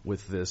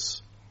with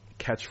this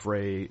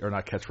catchphrase, or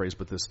not catchphrase,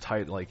 but this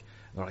title. Like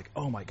they're like,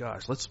 "Oh my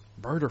gosh, let's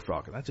Murder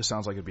Falcon." That just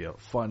sounds like it'd be a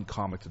fun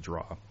comic to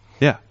draw.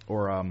 Yeah.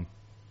 Or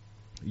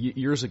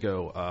years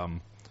ago,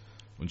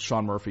 when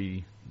Sean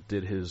Murphy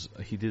did his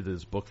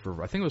book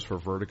for, I think it was for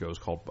Vertigo, it was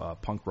called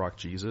Punk Rock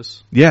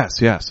Jesus.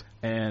 Yes.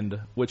 And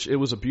which it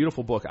was a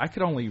beautiful book. I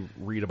could only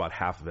read about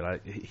half of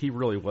it. He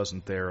really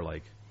wasn't there,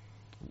 like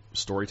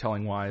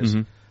storytelling wise.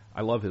 Mm-hmm.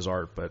 I love his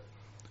art, but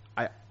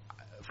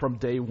from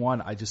day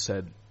one I just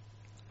said,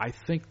 I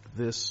think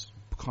this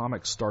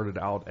comic started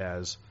out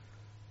as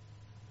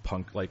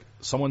punk. Like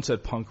someone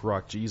said Punk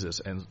Rock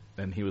Jesus, and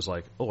he was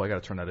like, "Oh, I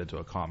got to turn that into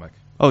a comic."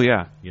 Oh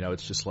yeah.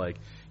 It's just like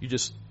you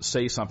just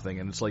say something,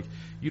 and it's like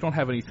you don't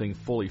have anything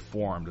fully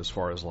formed as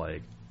far as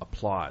like a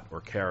plot or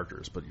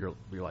characters, but you're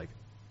like,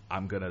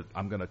 I'm gonna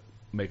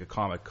make a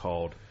comic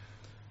called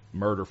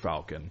Murder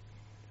Falcon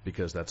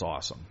because that's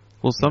awesome.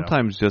 Well,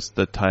 sometimes just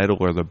the title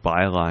or the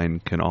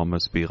byline can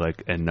almost be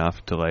like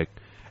enough to like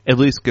at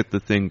least get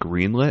the thing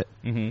greenlit.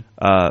 Mm-hmm.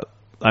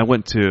 I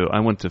went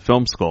to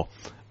film school,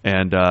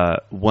 and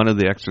one of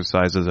the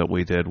exercises that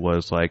we did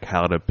was like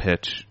how to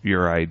pitch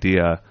your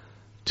idea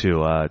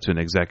to an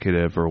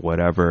executive or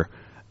whatever,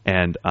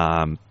 and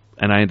I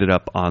ended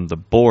up on the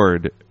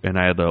board, and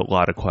I had a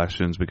lot of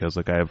questions because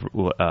like I have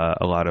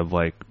a lot of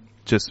like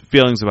just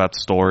feelings about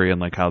story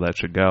and like how that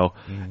should go,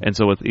 and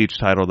so with each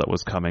title that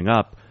was coming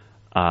up,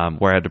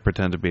 where I had to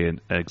pretend to be an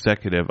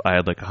executive, I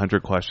had like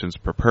 100 questions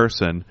per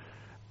person.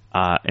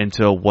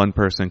 Until one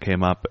person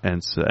came up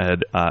and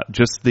said,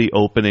 just the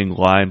opening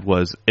line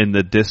was "in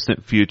the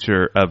distant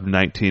future of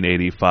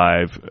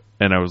 1985,"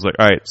 and I was like,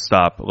 "All right,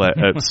 stop.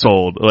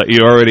 Sold.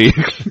 You already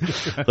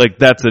like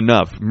that's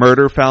enough.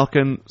 Murder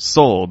Falcon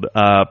sold.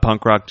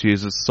 Punk Rock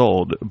Jesus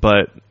sold."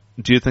 But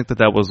do you think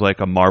that was like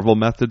a Marvel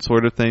method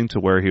sort of thing, to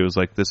where he was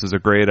like, "This is a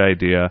great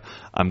idea.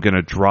 I'm going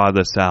to draw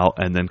this out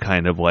and then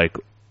kind of like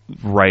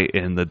write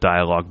in the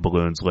dialogue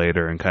balloons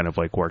later and kind of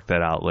like work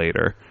that out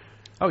later"?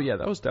 Oh yeah,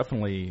 that was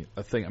definitely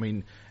a thing. I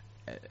mean,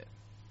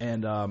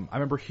 and I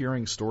remember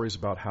hearing stories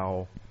about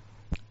how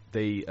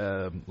they,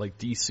 like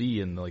DC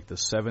in like the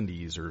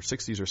 70s or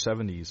 60s or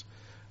 70s,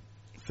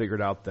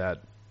 figured out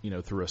that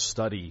through a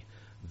study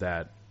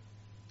that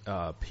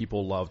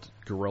people loved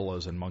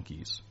gorillas and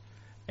monkeys,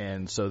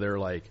 and so they're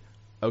like,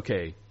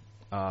 okay,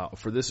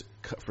 for this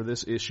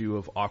issue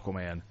of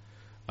Aquaman,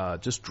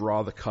 just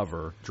draw the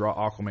cover,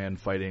 draw Aquaman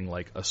fighting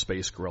like a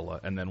space gorilla,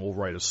 and then we'll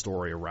write a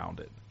story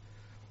around it.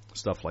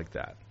 Stuff like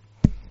that.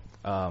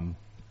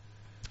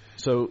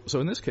 So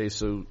in this case,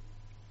 so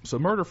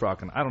Murder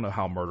Falcon, I don't know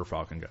how Murder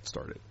Falcon got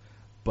started,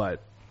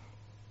 but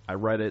I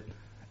read it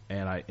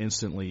and I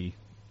instantly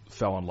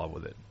fell in love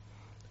with it.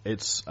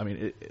 It's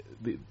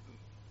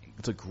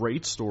a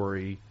great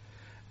story,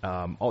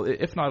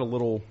 if not a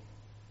little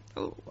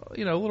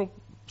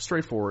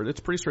straightforward.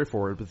 It's pretty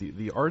straightforward, but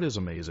the art is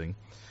amazing.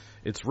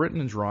 It's written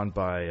and drawn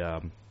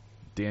by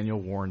Daniel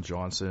Warren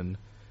Johnson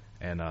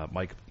and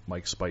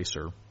Mike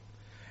Spicer.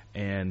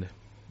 And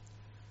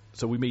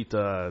so we meet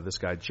this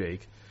guy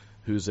Jake,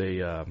 who's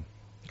a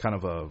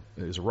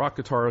is a rock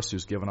guitarist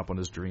who's given up on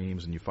his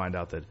dreams, and you find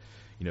out that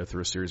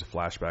through a series of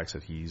flashbacks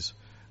that he's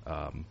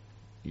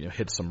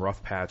hit some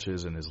rough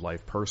patches in his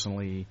life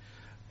personally,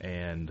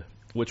 and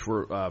which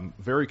were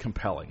very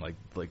compelling.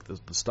 Like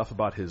the stuff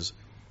about his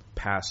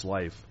past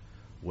life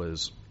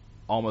was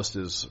almost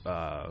as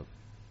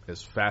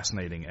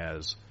fascinating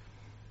as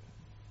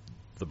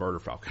the Murder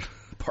Falcon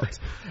part.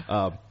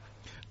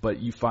 But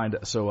you find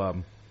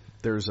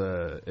there's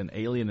an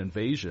alien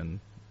invasion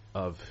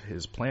of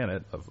his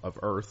planet of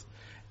Earth,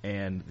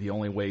 and the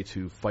only way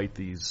to fight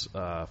the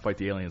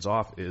aliens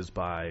off is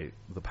by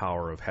the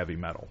power of heavy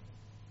metal.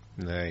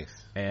 Nice.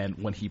 And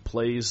when he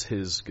plays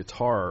his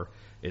guitar,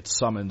 it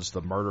summons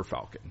the Murder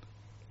Falcon,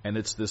 and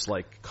it's this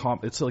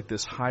it's like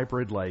this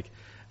hybrid, like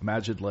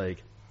imagine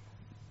like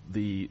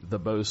the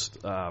most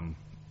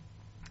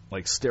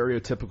like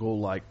stereotypical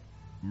like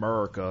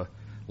America,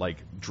 like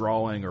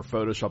drawing or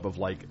Photoshop of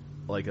like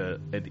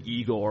an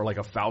eagle or like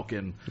a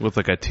falcon with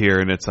like a tear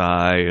in its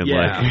eye, and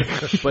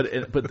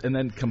but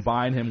then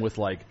combine him with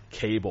like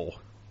Cable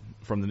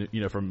from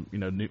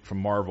from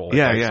Marvel,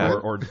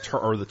 or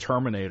the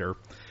Terminator,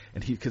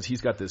 and because he's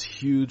got this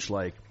huge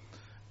like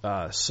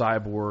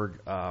cyborg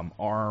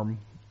arm,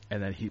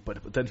 and then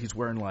but then he's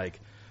wearing like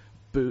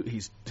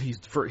he's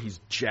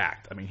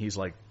jacked. I mean, he's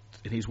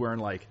wearing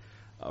like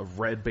a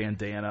red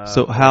bandana.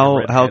 So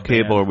how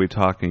cable are we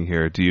talking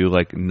here? Do you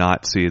like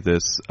not see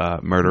this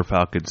Murder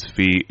Falcon's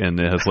feet and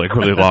it has like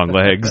really long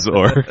legs,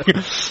 or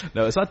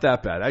no? It's not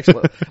that bad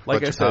actually.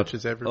 Like I said,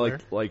 pouches everywhere.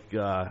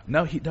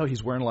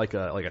 He's wearing like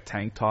a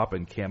tank top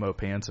and camo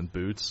pants and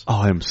boots.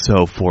 Oh, I'm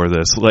so for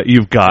this.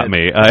 You've got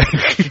me.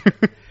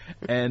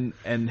 And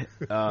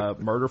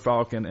Murder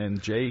Falcon and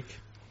Jake,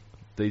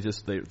 they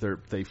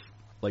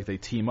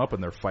team up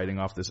and they're fighting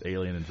off this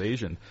alien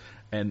invasion,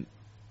 and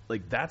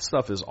like that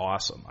stuff is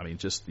awesome. I mean,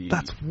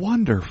 that's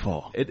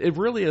wonderful. It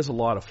really is a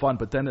lot of fun.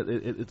 But then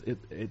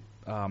it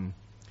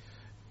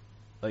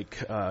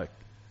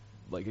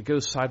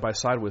goes side by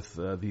side with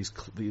these.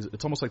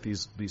 It's almost like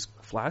these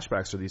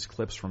flashbacks or these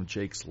clips from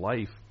Jake's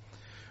life,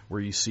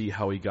 where you see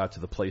how he got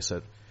to the place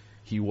that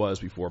he was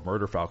before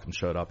Murder Falcon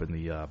showed up in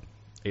the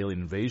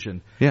alien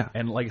invasion. Yeah,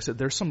 and like I said,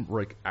 there's some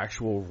like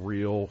actual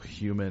real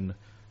human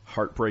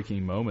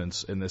heartbreaking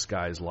moments in this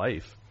guy's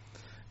life,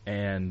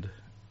 and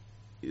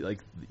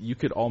like you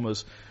could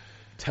almost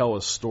tell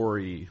a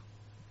story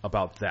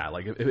about that.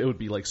 Like it would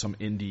be like some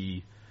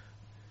indie,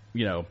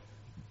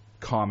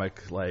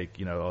 comic,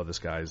 like oh, this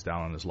guy's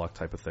down on his luck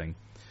type of thing.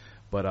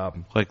 But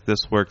like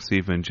this works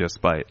even just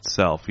by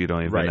itself. You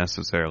don't even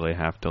necessarily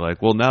have to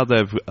now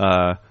they've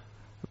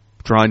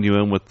drawn you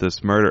in with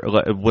this murder,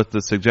 with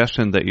the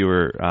suggestion that you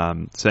were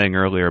saying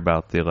earlier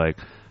about the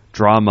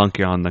draw a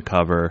monkey on the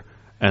cover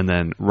and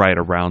then write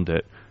around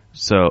it.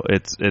 So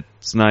it's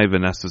not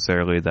even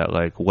necessarily that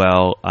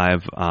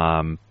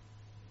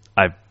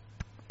I've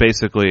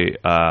basically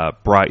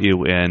brought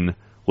you in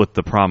with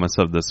the promise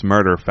of this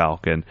Murder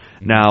Falcon.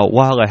 Now,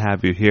 while I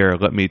have you here,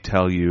 let me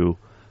tell you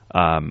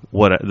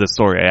what the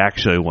story I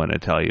actually want to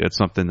tell you. It's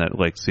something that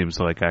seems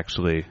to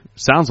actually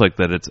sounds like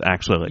that it's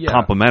actually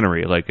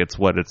complementary, it's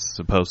what it's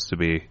supposed to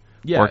be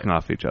working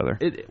off each other.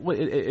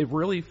 It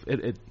really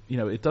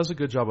it does a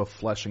good job of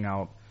fleshing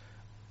out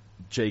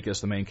Jake as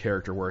the main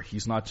character, where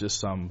he's not just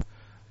some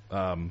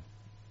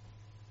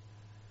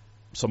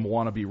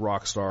wannabe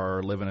rock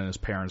star living in his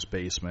parents'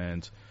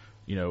 basement,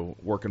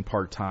 working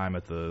part-time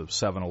at the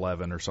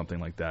 7-Eleven or something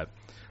like that.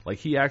 Like,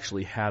 he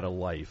actually had a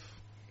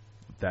life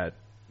that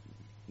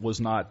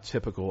was not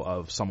typical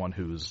of someone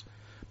who's,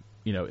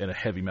 in a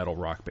heavy metal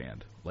rock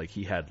band. Like,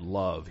 he had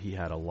love, he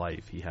had a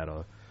life, he had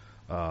a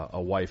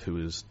wife who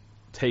was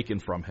taken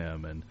from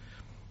him, and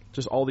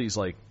just all these,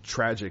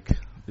 tragic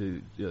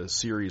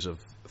series of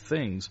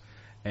things,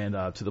 and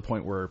to the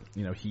point where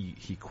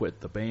he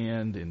quit the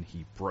band and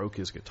he broke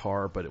his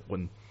guitar. But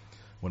when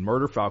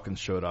Murder Falcon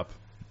showed up,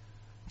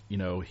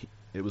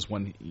 it was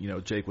when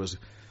Jake was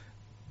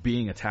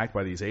being attacked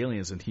by these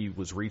aliens, and he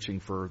was reaching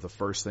for the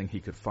first thing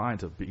he could find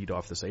to beat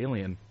off this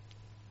alien,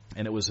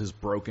 and it was his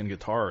broken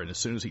guitar. And as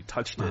soon as he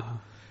touched it,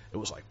 it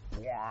was like,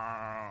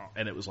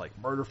 and it was like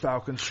Murder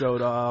Falcon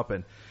showed up,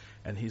 and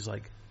he's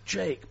like,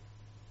 Jake,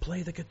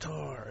 play the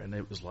guitar, and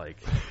it was like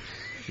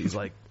he's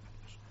like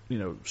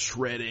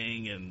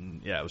shredding,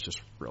 and it was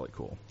just really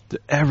cool.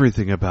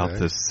 Everything about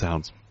this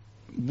sounds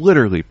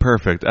literally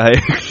perfect.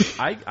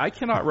 I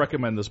cannot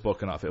recommend this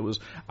book enough. It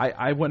was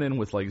I went in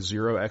with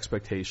zero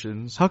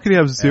expectations. How can you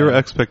have zero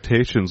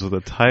expectations with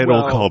a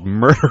title called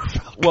Murder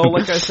Falcon? Well,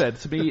 like I said,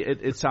 to me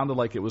it sounded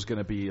like it was going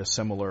to be a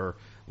similar,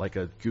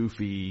 a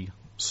goofy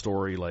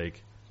story,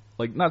 like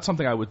not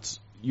something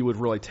you would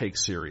really take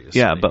seriously.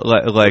 Yeah, but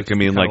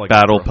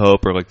Battle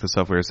Pope, or the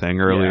stuff we were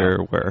saying earlier,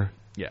 where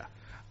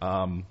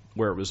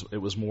where it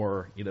was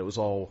more, it was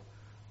all,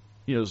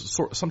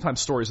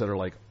 sometimes stories that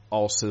are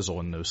all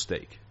sizzle and no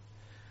steak.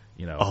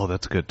 Oh,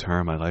 that's a good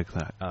term. I like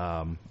that.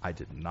 I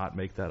did not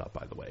make that up,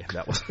 by the way.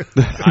 That was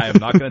I am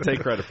not going to take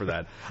credit for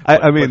that.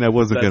 I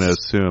wasn't going to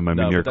assume.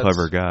 You're a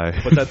clever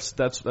guy. But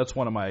that's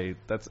one of my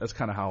that's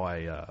kind of how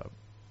I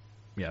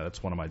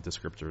that's one of my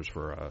descriptors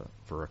for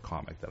a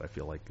comic that I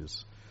feel like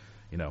is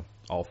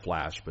all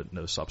flash but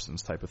no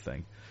substance type of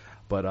thing.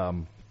 But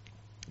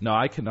no,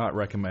 I cannot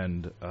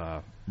recommend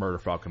Murder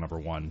Falcon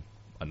 #1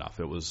 enough.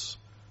 It was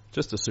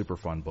just a super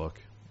fun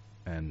book,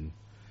 and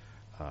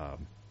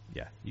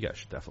you guys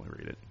should definitely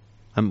read it.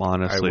 I'm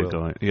honestly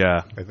going.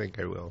 Yeah, I think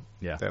I will.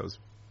 Yeah, that was.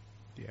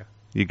 Yeah,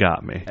 you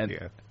got me.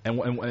 And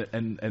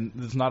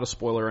it's not a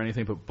spoiler or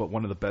anything, but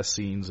one of the best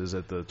scenes is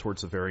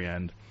towards the very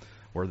end,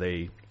 where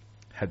they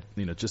had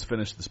just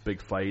finished this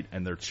big fight,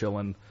 and they're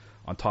chilling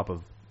on top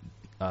of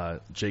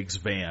Jake's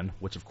van,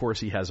 which of course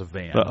he has a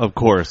van. Of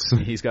course.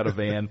 He's got a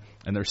van,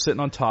 and they're sitting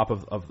on top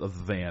of the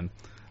van,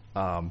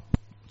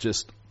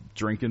 just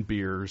drinking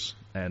beers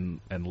and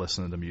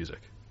listening to music.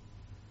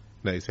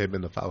 Nice, him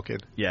and the Falcon.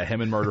 Yeah,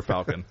 him and Murder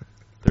Falcon.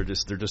 They're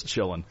just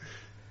chilling.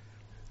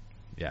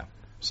 Yeah.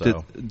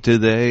 So do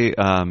they?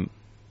 I'm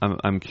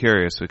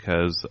curious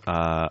because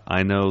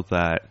I know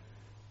that.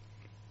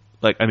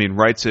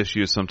 Rights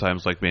issues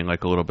sometimes being a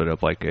little bit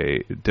of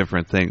a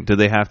different thing. Do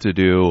they have to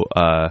do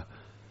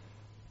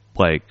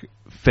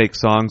fake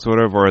songs or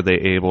whatever, or are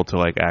they able to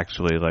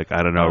actually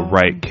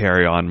write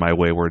Carry On My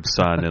Wayward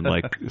Son in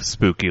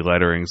spooky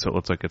lettering so it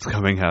looks like it's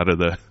coming out of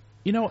the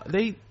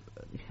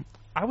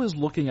I was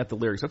looking at the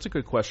lyrics. That's a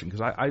good question,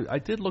 because I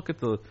did look at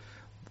the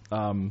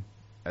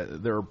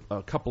there are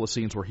a couple of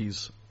scenes where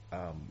he's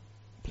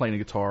playing a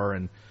guitar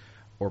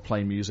or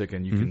playing music,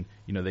 and you can,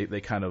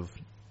 they kind of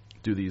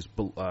do these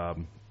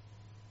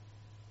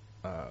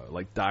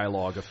like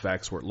dialogue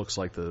effects where it looks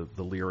like the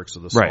lyrics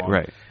of the song.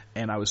 Right.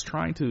 And I was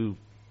trying to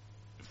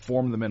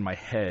form them in my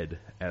head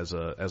as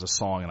a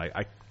song,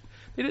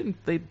 and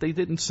they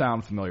didn't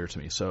sound familiar to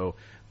me. So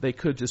they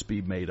could just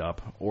be made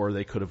up, or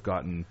they could have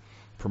gotten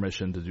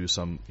permission to do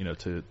some,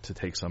 to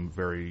take some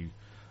very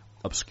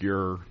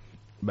obscure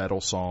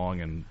metal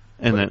song and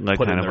then like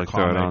put kind in of their like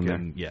throw it on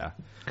and, there. Yeah.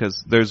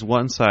 Because there's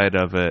one side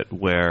of it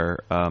where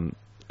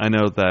I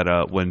know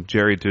that when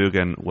Jerry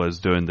Dugan was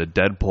doing the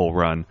Deadpool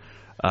run,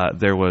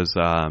 there was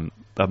a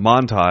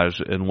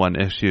montage in one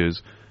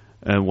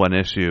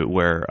issue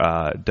where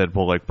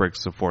Deadpool like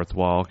breaks the fourth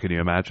wall. Can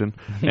you imagine?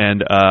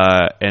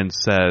 And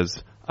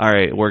says, "All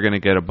right, we're going to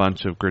get a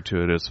bunch of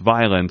gratuitous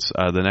violence.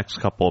 The next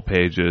couple of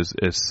pages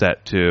is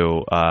set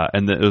to,"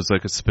 and it was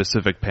like a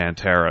specific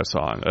Pantera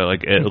song.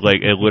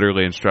 It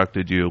literally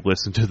instructed you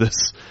listen to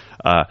this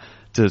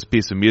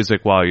piece of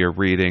music while you're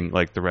reading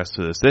like the rest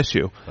of this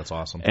issue. That's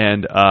awesome.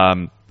 And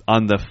on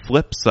the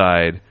flip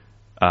side,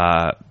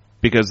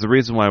 because the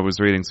reason why I was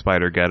reading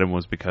Spider-Geddon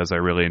was because I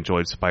really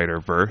enjoyed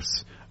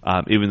Spider-Verse.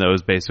 Even though it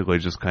was basically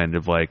just kind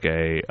of like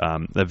a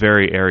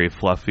very airy,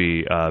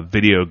 fluffy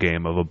video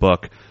game of a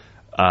book.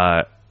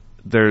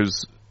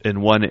 There's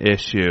in one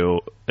issue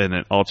in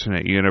an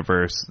alternate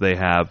universe, they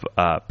have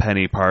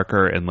Penny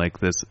Parker in like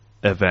this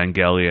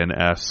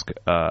Evangelion-esque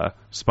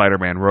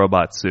Spider-Man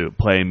robot suit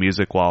playing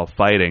music while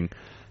fighting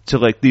to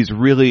like these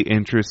really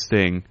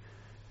interesting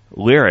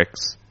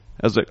lyrics.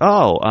 I was like,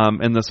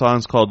 and the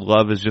song's called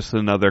Love is Just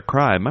Another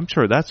Crime. I'm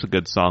sure that's a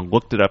good song.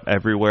 Looked it up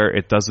everywhere.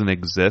 It doesn't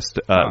exist.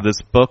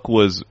 This book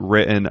was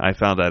written, I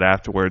found out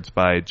afterwards,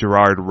 by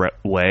Gerard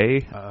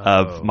Way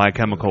of My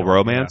Chemical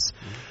Romance.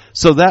 Yeah.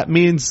 So that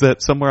means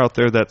that somewhere out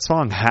there that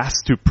song has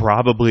to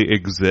probably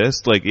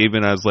exist, like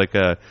even as like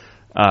a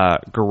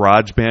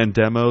GarageBand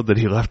demo that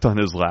he left on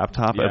his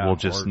laptop and will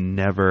just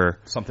never...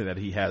 Something that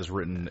he has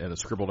written and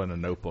scribbled in a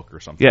notebook or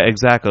something. Yeah,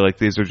 exactly. Like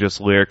these are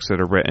just lyrics that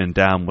are written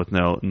down with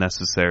no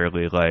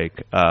necessarily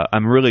like...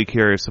 I'm really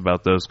curious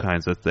about those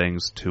kinds of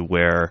things to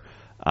where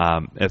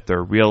if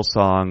they're real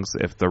songs,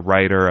 if the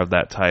writer of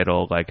that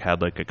title like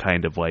had like a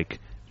kind of like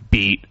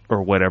beat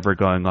or whatever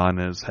going on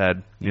in his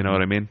head. You know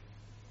what I mean?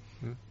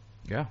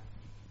 Yeah.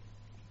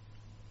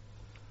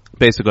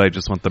 Basically, I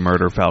just want the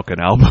Murder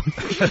Falcon album.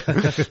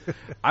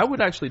 I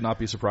would actually not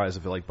be surprised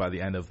if, like, by the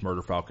end of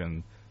Murder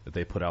Falcon, that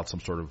they put out some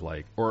sort of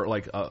like, or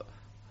like,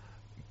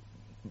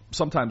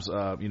 sometimes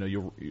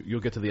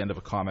you'll get to the end of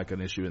a comic, an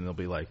issue, and they'll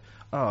be like,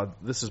 "Oh,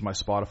 this is my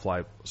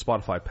Spotify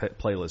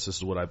playlist. This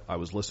is what I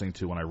was listening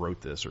to when I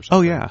wrote this," or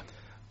something. Oh yeah.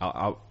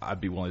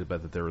 I'd be willing to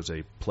bet that there is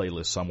a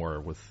playlist somewhere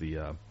with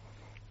the,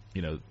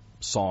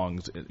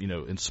 songs,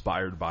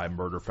 inspired by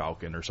Murder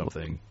Falcon or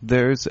something.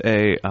 There's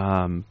a.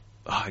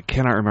 I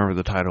cannot remember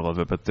the title of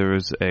it, but there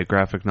was a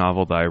graphic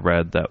novel that I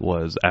read that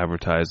was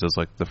advertised as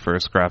like the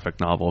first graphic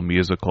novel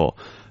musical,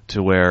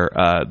 to where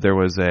there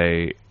was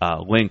a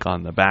link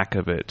on the back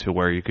of it to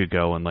where you could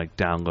go and like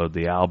download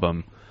the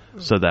album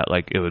so that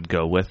like it would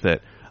go with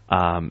it.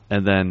 And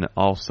then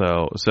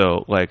also,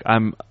 so like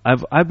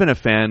I've been a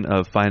fan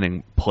of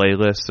finding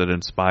playlists that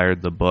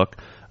inspired the book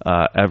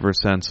ever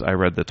since I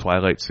read the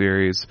Twilight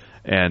series,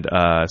 and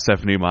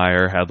Stephanie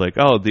Meyer had like,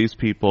 these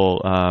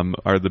people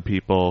are the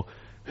people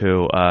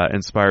who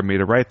inspired me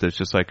to write this,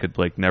 just so I could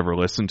like never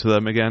listen to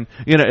them again.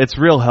 It's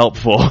real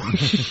helpful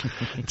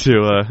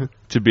to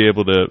be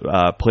able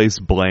to place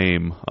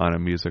blame on a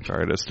music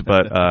artist.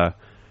 But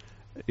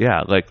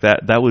yeah, like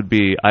that would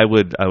be, I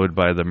would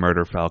buy the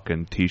Murder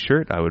Falcon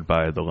t-shirt, I would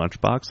buy the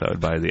lunchbox, I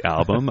would buy the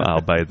album, I'll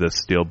buy the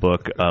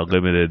Steelbook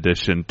limited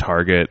edition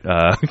Target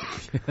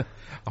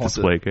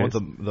display case. I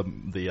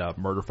want the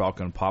Murder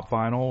Falcon pop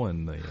vinyl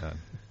and the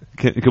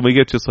Can we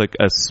get just like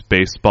a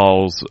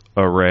Spaceballs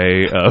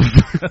array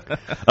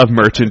of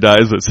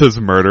merchandise that says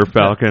Murder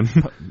Falcon?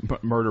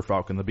 Murder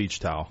Falcon, the beach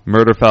towel.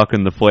 Murder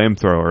Falcon, the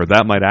flamethrower.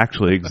 That might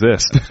actually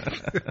exist.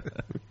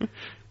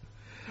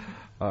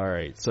 All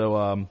right.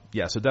 So,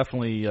 so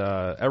definitely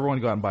everyone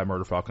go out and buy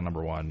Murder Falcon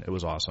 #1. It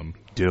was awesome.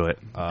 Do it.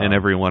 And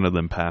every one of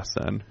them passed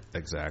then.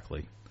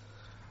 Exactly.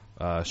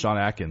 Sean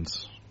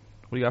Atkins,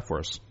 what do you got for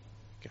us?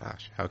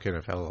 Gosh, how can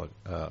I follow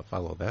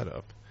that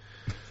up?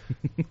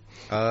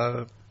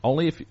 The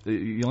only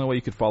way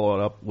you could follow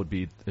it up would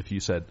be if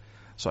you said,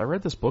 "So I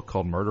read this book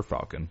called Murder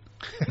Falcon."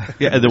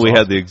 Yeah, and then we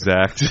had the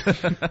exact,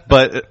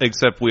 but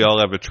except we all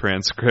have a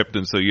transcript,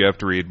 and so you have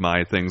to read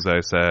my things I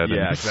said.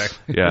 Yeah,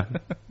 exactly. Yeah.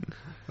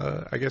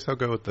 I guess I'll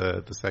go with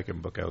the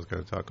second book I was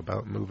going to talk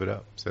about, Move It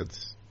Up,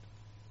 since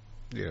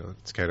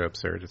it's kind of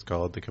absurd. It's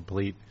called The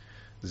Complete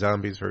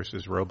Zombies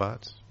vs.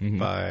 Robots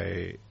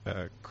by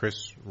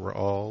Chris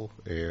Rawl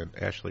and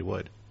Ashley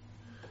Wood.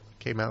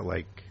 Came out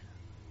like,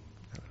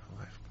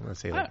 I want to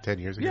say 10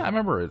 years ago. Yeah, I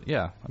remember it.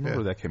 Yeah, I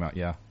remember that came out.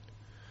 Yeah.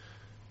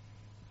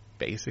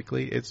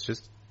 Basically, it's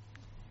just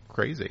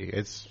crazy.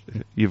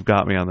 You've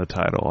got me on the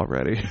title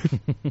already.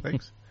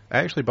 Thanks. I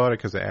actually bought it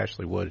because of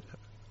Ashley Wood.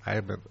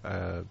 I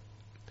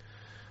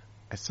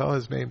I saw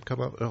his name come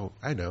up. Oh,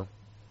 I know.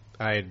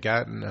 I had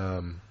gotten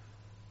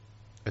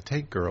a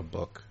Tank Girl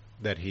book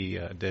that he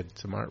did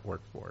some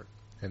artwork for,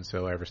 and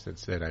so ever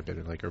since then I've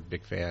been like a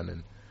big fan.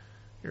 And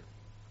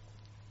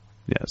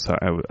yeah, so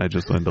I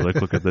just wanted to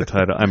look at the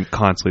title. I'm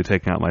constantly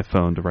taking out my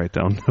phone to write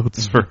down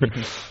notes for.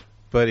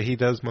 But he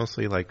does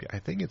mostly I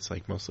think it's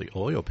like mostly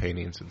oil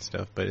paintings and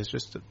stuff. But it's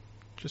just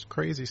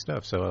crazy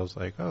stuff. So I was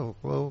like, oh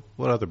well,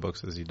 what other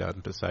books has he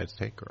done besides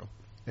Tank Girl?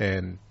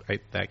 And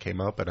that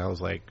came up, and I was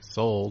like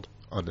sold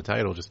on the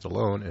title just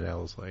alone. And I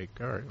was like,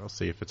 all right, I'll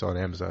see if it's on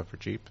Amazon for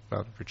cheap.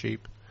 Found it for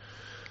cheap.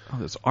 Oh,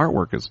 this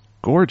artwork is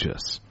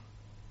gorgeous.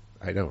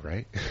 I know,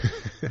 right?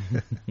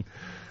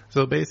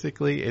 So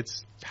basically,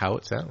 it's how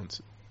it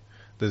sounds.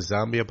 The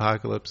zombie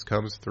apocalypse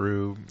comes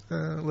through,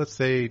 let's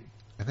say,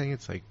 I think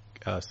it's like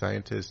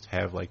scientists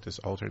have like this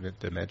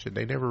alternate dimension.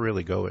 They never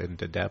really go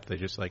into depth. They're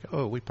just like,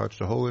 oh, we punched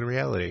a hole in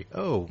reality.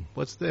 Oh,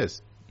 what's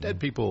this? Dead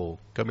people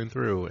coming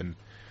through. And,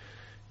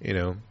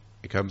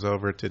 it comes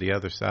over to the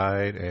other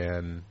side,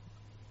 and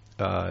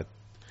to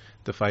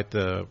fight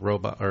the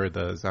robot or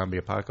the zombie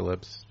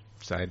apocalypse,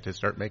 scientists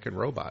start making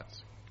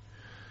robots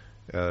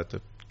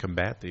to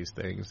combat these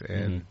things.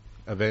 And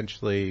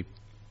eventually,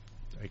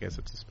 I guess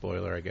it's a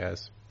spoiler,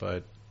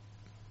 but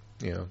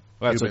well,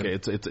 that's okay.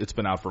 It's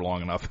been out for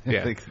long enough. Yeah.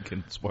 I think you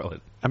can spoil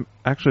it. I'm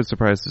actually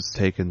surprised it's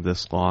taken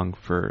this long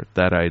for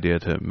that idea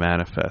to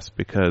manifest,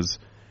 because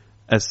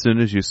as soon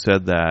as you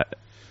said that,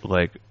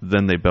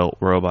 then they built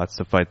robots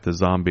to fight the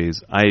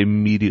zombies, I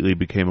immediately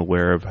became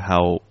aware of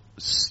how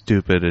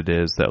stupid it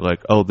is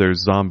that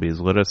there's zombies,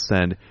 let us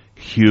send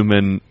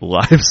human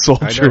live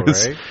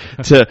soldiers. I know,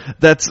 right?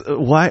 That's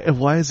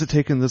why is it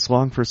taking this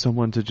long for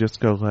someone to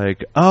just go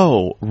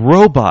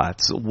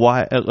robots,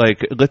 why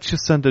let's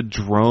just send a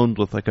drone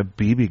with a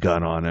BB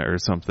gun on it or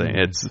something.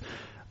 It's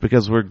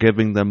because we're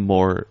giving them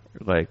more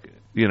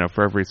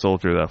for every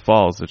soldier that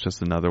falls, it's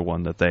just another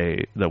one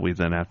that we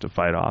then have to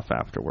fight off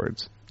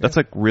afterwards. That's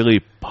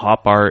really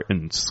pop art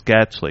and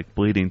sketch,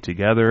 bleeding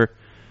together.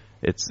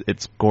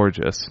 It's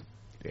gorgeous.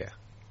 Yeah.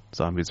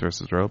 Zombies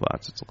versus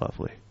robots. It's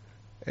lovely.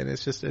 And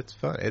it's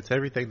fun. It's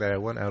everything that I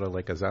want out of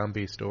a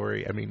zombie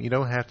story. I mean, you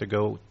don't have to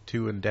go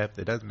too in depth.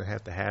 It doesn't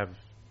have to have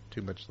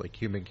too much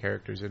human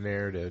characters in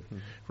there to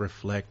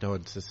reflect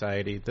on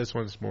society. This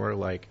one's more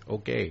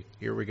okay,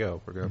 here we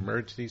go. We're going to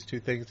merge these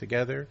two things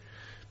together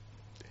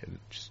and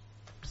just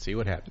see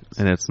what happens.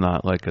 And it's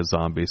not like a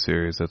zombie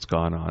series that's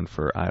gone on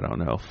for,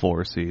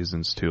 4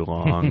 seasons too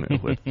long.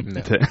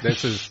 No,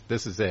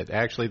 this is it.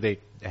 Actually, they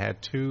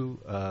had 2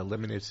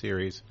 limited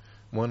series.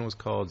 One was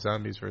called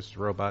Zombies vs.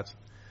 Robots.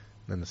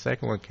 Then the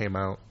second one came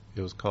out.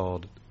 It was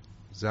called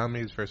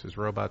Zombies vs.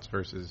 Robots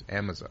vs.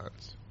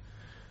 Amazons.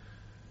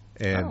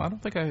 And I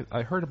don't think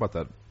I heard about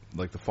that,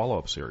 the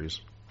follow-up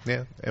series.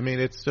 Yeah, I mean,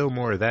 it's still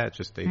more of that.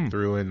 Just they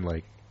threw in,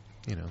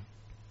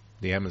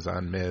 the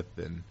Amazon myth,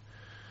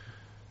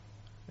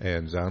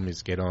 and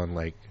zombies get on,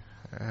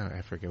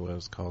 I forget what it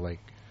was called,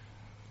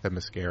 the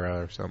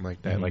Mascara or something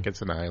like that.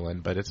 It's an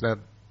island, but it's not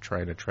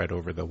trying to tread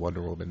over the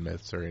Wonder Woman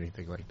myths or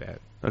anything like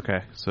that. Okay,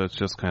 so it's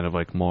just kind of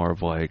more of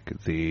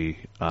the...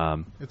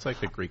 it's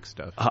the Greek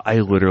stuff. I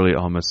literally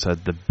almost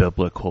said the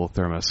biblical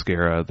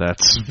Themyscira.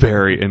 That's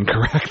very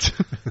incorrect.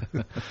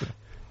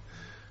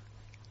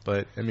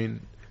 But, I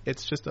mean,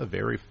 it's just a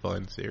very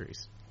fun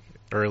series.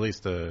 Or at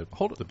least the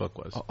book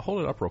was.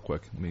 Hold it up real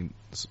quick. I mean,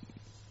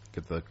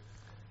 get the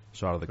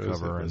shot of the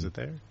cover. Is it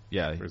there?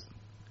 Yeah.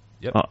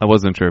 Yep. I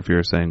wasn't sure if you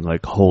were saying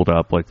hold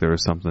up, there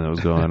was something that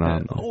was going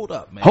on. Hold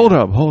up, man. Hold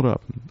up.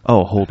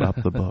 Oh, hold up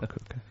the book.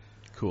 Okay.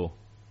 Cool.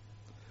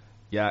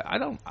 Yeah,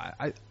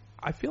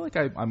 I feel like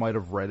I might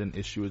have read an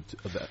issue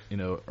of that,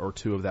 or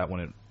 2 of that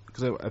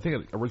because I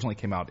think it originally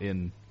came out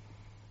in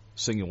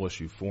single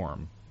issue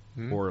form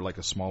or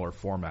a smaller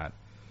format,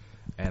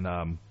 and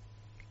I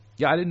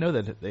didn't know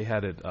that they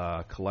had it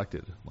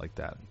collected like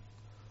that,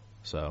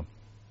 so I'll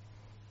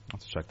have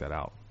to check that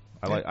out.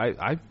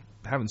 I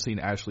haven't seen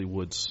Ashley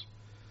Wood's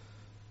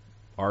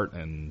art,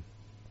 and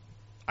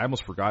I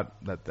almost forgot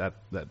that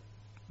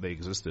they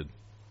existed.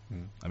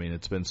 I mean,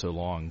 it's been so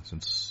long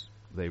since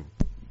they've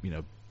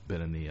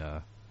been in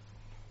the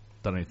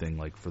done anything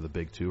for the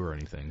big 2 or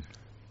anything.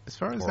 As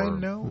far as I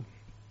know,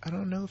 I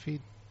don't know if he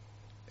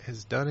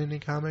has done any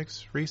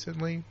comics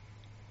recently.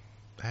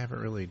 I haven't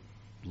really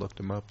looked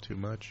him up too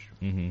much.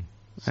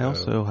 I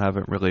also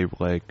haven't really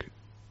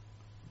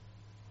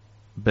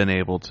been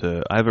able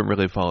to. I haven't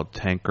really followed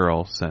Tank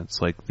Girl since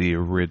the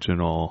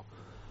original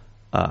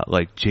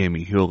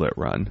Jamie Hewlett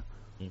run,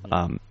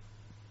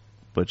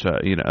 which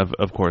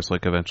of course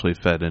eventually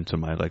fed into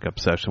my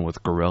obsession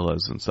with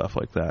gorillas and stuff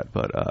like that.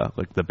 But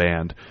the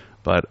band,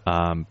 but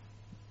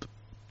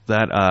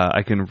that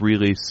I can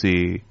really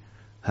see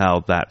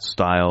how that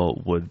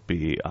style would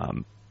be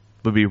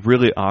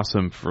really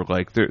awesome for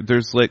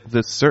there's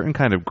this certain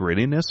kind of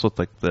grittiness with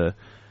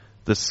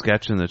the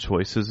sketch and the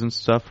choices and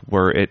stuff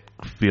where it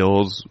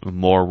feels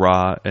more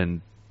raw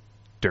and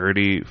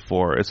dirty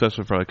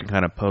especially for a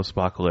kind of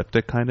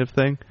post-apocalyptic kind of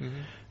thing,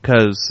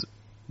 because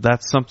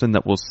that's something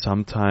that will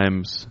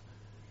sometimes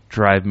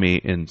drive me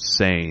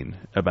insane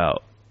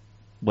about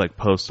like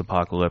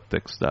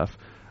post-apocalyptic stuff.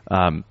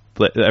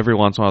 Every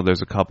once in a while,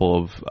 there's a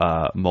couple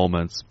of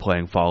moments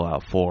playing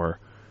Fallout 4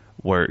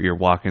 where you're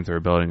walking through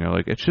a building and you're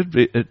like, it should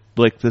be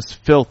like this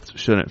filth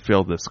shouldn't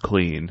feel this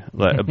clean,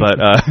 but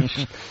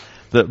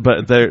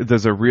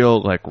there's a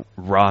real like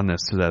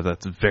rawness to that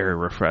that's very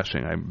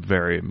refreshing. I'm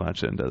very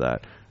much into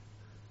that.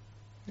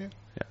 Yeah.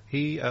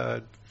 He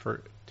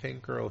for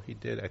Tank Girl, he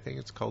did. I think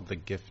it's called The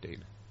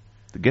Gifting.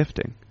 The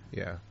Gifting.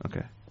 Yeah.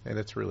 Okay. And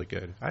it's really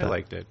good. I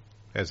liked it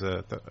as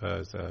a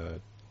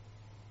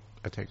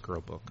Tank Girl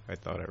book. I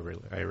thought I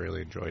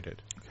really enjoyed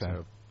it. Okay.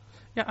 So.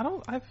 Yeah, I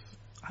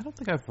don't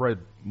think I've read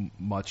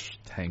much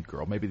Tank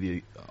Girl. Maybe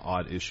the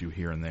odd issue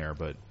here and there,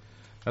 but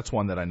that's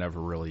one that I never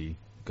really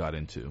got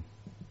into.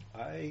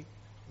 I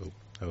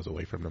was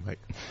away from the mic.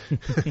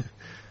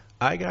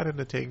 I got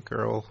into Tank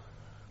Girl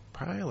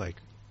probably like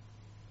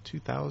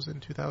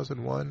 2000,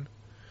 2001,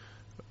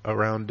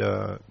 around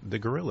the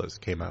Gorillaz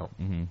came out.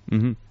 Mm-hmm.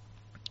 Mm-hmm.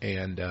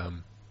 And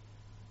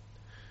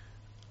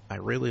I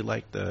really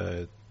liked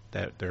their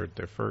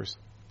first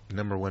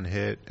 #1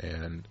 hit,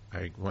 and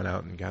I went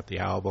out and got the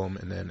album,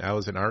 and then I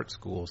was in art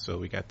school, so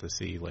we got to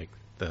see like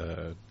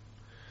the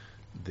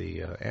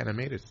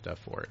animated stuff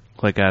for it.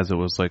 Like as it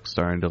was like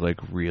starting to like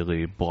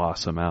really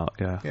blossom out,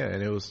 yeah. Yeah,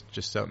 and it was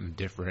just something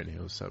different.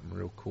 It was something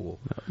real cool.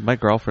 My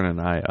girlfriend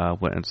and I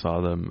went and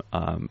saw them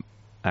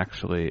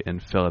actually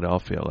in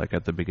Philadelphia, like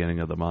at the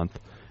beginning of the month.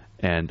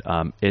 And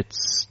it's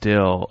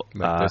still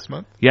this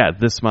month. Yeah,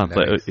 this month.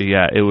 Nice.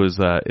 It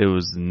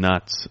was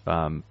nuts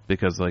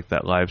because like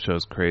that live show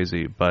is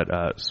crazy. But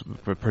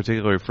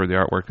particularly for the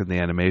artwork and the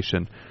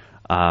animation,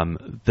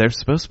 there's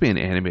supposed to be an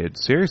animated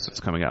series that's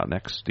coming out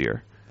next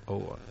year.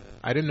 Oh,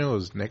 I didn't know it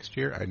was next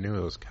year. I knew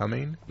it was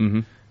coming. Mm-hmm.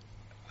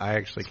 I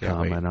actually can't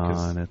wait.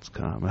 It's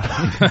coming.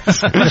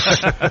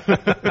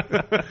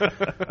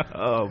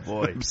 Oh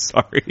boy, I'm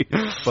sorry,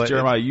 but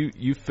Jeremiah,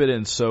 you fit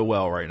in so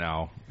well right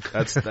now.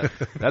 That's a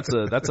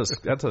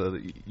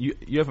you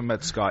haven't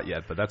met Scott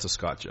yet, but that's a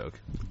Scott joke.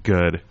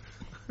 Good.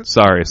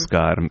 Sorry,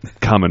 Scott, I'm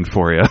coming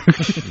for you.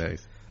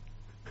 Nice.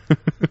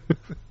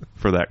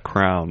 For that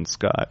crown,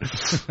 Scott.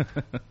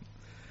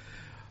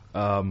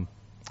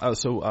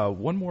 So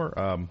one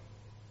more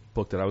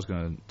book that I was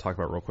going to talk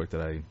about real quick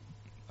that I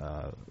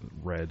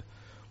read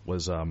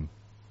was I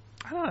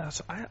don't know.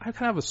 I kind of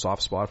have a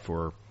soft spot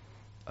for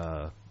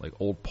like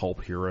old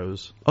pulp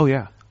heroes. Oh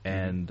yeah,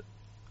 and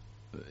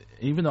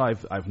even though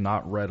I've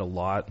not read a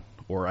lot,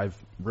 or I've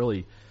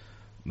really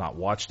not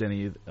watched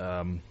any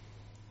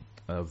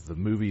of the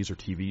movies or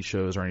TV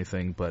shows or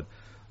anything, but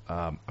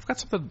I've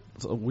got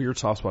a weird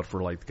soft spot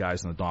for like the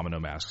guys in the domino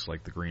masks,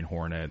 like the Green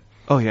Hornet.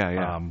 Oh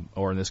yeah.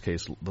 Or in this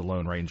case, the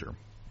Lone Ranger.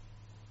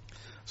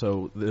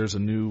 So there's a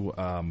new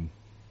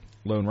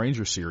Lone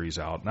Ranger series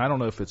out, and I don't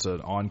know if it's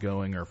an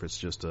ongoing or if it's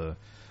just a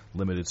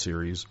limited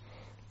series,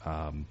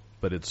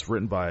 but it's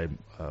written by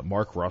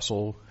Mark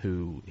Russell,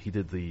 who he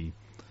did the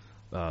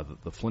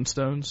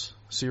Flintstones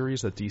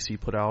series that DC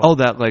put out. Oh,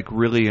 that like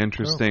really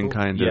interesting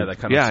kind of that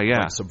kind of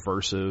like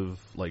subversive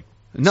like.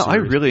 No, series.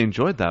 I really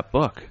enjoyed that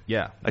book.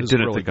 Yeah, I didn't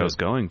really think I was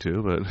going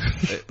to,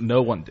 but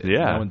no one did.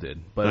 Yeah, no one did.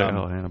 But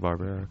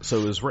Hanna-Barbera. So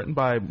it was written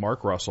by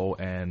Mark Russell,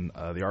 and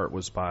the art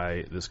was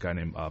by this guy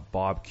named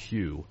Bob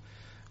Q.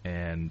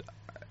 And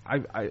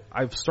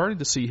I've started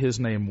to see his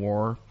name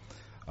more.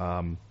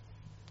 I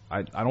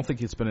don't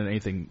think it's been in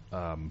anything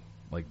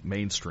like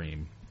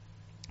mainstream.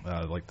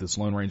 Like this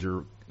Lone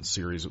Ranger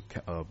series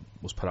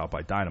was put out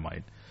by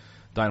Dynamite.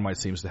 Dynamite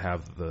seems to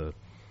have the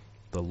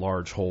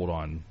large hold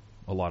on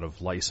a lot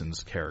of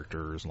licensed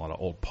characters, a lot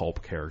of old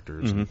pulp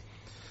characters. Mm-hmm.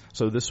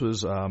 So this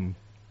was,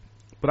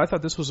 but I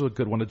thought this was a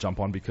good one to jump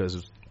on because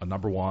it's a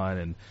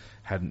 #1 and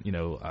had,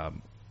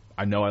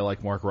 I know I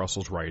like Mark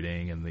Russell's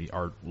writing, and the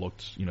art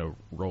looked,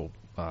 real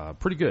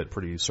pretty good,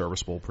 pretty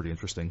serviceable, pretty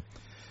interesting,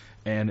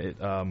 and it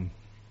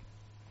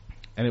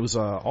was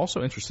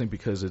also interesting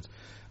because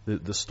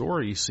the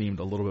story seemed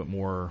a little bit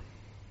more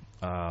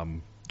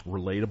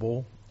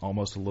relatable,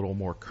 almost a little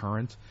more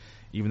current,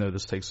 even though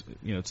this takes,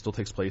 it still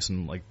takes place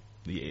in like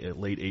the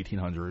late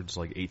 1800s,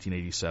 like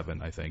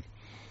 1887, I think.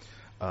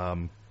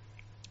 And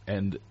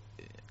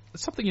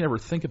it's something you never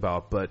think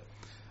about, but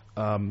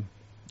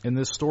in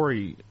this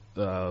story,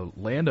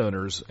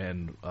 landowners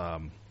and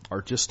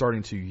are just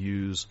starting to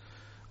use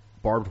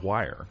barbed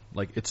wire.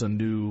 Like it's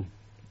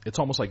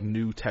almost like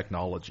new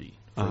technology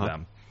for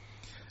them,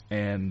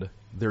 and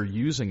they're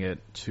using it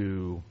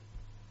to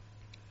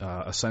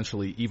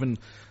essentially even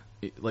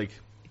like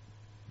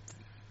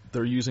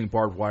they're using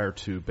barbed wire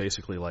to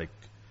basically like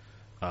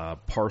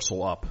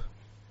parcel up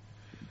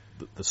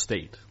the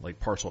state, like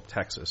parcel up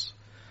Texas.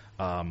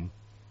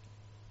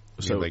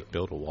 So like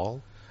build a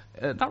wall?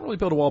 Not really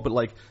build a wall, but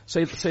like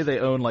say they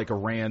own like a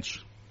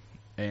ranch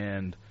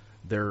and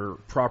their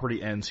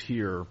property ends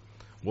here.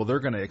 Well, they're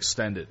going to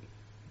extend it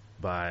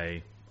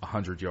by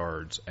 100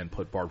 yards and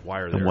put barbed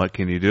wire there. And what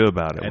can you do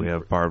about it? We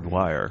have barbed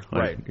wire.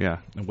 Right. Yeah.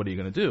 And what are you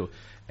going to do?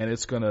 And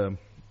it's going to,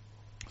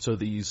 so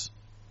these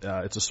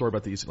it's a story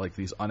about these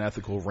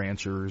unethical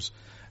ranchers,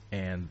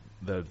 and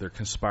they're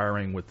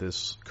conspiring with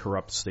this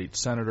corrupt state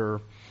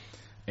senator,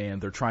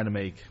 and they're trying to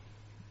make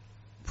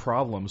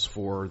problems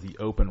for the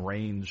open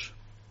range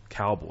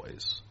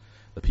cowboys,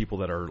 the people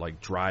that are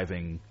like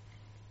driving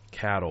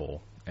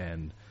cattle,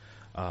 and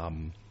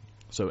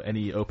so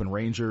any open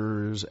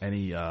rangers,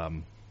 any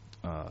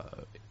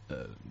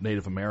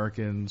Native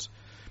Americans,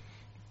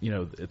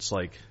 it's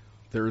like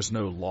there is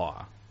no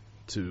law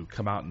to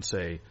come out and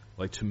say,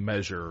 like, to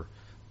measure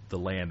the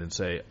land and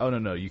say, oh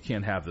no, you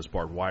can't have this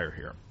barbed wire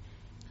here.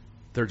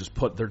 They're just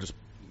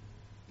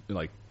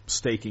like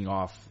staking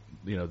off.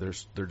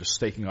 They're just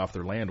staking off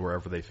their land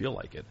wherever they feel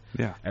like it.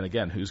 Yeah. And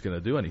again, who's going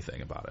to do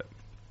anything about it?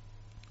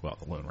 Well,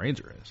 the Lone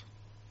Ranger is.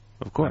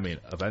 Of course. I mean,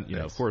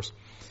 of course.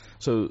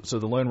 So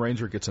the Lone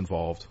Ranger gets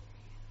involved.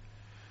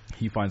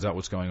 He finds out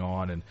what's going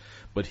on,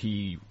 but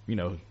he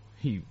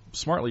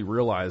smartly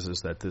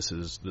realizes that this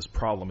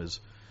problem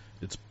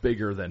it's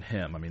bigger than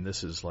him. I mean,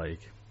 this is like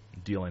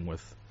dealing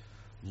with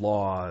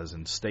laws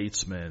and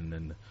statesmen,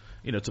 and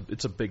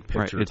it's a big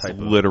picture. Right. It's type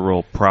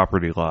literal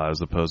property law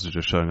as opposed to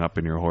just showing up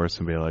in your horse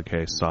and be like,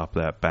 "Hey, stop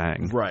that!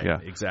 Bang!" Right. Yeah.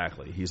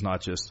 Exactly. He's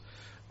not just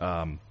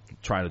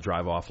trying to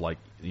drive off like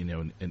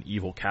an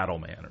evil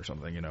cattleman or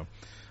something.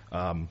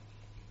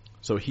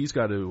 So he's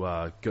got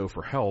to go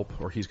for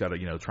help, or he's got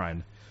to try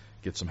and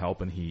get some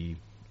help, and he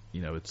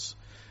it's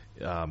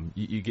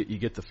you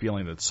get the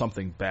feeling that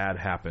something bad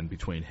happened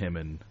between him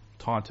and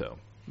Tonto,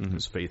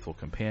 his faithful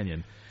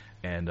companion,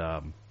 and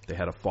they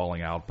had a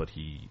falling out. But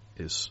he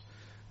is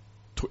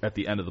at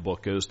the end of the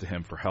book goes to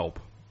him for help,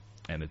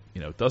 and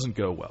it doesn't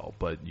go well.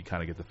 But you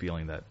kind of get the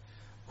feeling that,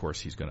 of course,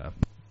 he's going to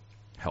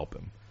help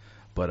him.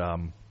 But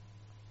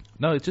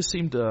no, it just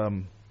seemed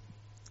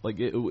like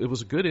it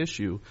was a good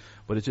issue,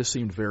 but it just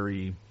seemed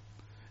very,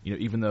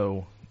 even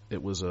though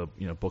it was a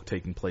book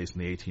taking place in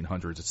the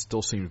 1800s, it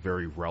still seemed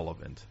very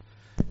relevant.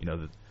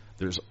 That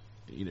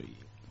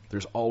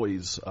there's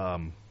always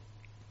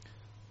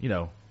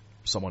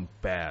someone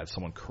bad,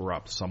 someone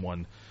corrupt,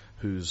 someone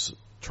who's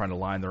trying to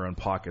line their own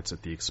pockets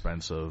at the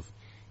expense of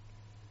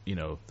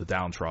the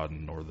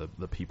downtrodden, or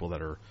the people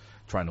that are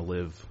trying to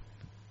live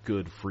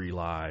good, free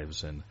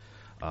lives. And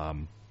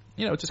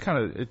just kind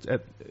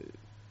of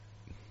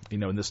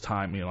in this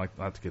time, like,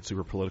 not to get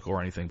super political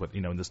or anything, but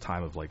in this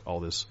time of like all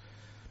this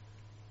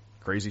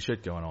crazy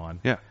shit going on,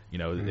 yeah,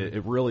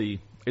 it really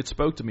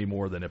spoke to me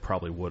more than it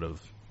probably would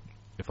have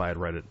if I had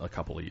read it a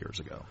couple of years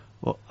ago.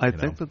 Well, I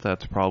think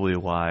that's probably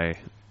why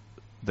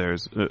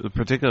there's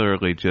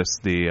particularly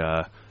just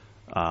the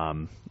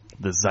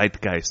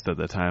zeitgeist of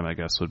the time, I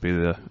guess would be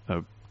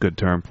a good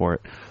term for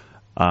it.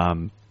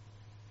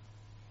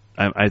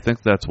 I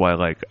think that's why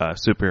like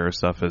superhero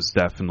stuff has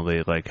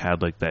definitely like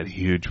had like that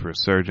huge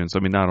resurgence. I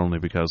mean, not only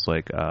because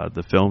like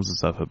the films and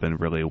stuff have been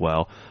really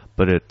well,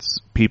 but it's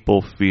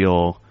people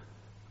feel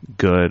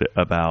good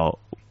about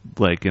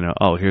like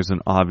oh, here's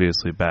an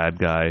obviously bad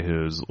guy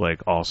who's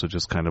like also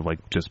just kind of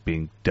like just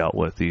being dealt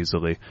with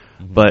easily.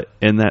 Mm-hmm. But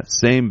in that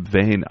same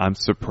vein, I'm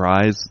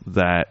surprised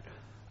that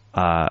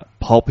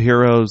pulp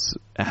heroes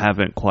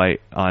haven't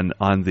quite on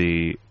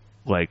the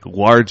like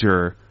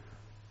larger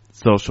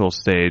social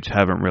stage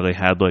haven't really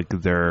had like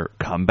their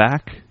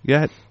comeback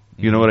yet.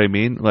 You know what I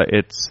mean? Like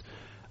it's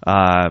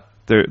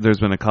there's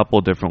been a couple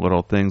of different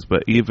little things,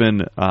 but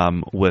even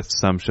with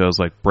some shows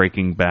like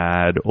Breaking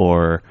Bad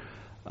or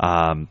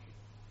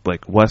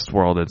like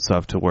Westworld and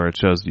stuff, to where it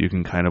shows you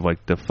can kind of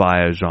like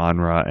defy a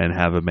genre and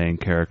have a main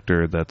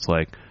character that's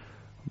like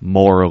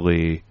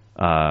morally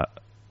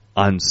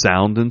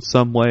unsound in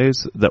some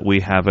ways, that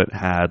we haven't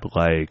had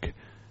like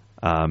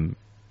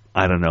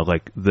I don't know,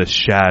 like The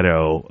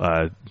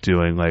Shadow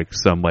doing like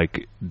some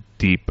like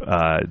deep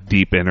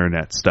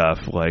internet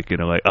stuff, like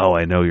like, oh,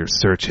 I know your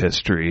search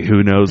history.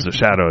 Who knows? The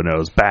Shadow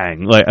knows.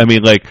 Bang! Like, I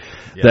mean, like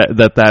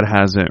that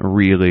hasn't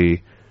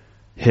really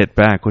hit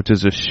back, which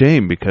is a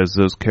shame because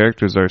those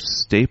characters are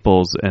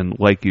staples. And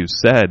like you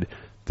said,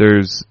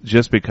 there's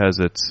just because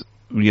it's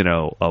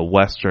a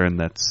Western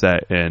that's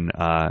set in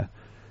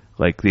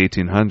like the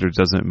 1800s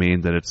doesn't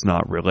mean that it's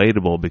not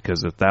relatable,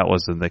 because if that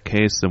wasn't the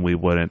case, then we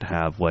wouldn't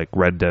have like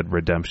Red Dead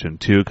Redemption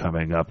 2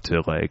 coming up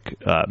to like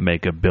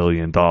make $1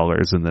 billion in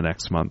the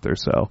next month or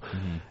so.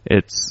 Mm-hmm.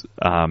 It's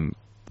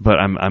but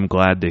I'm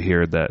glad to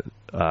hear that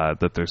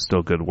that there's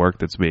still good work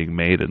that's being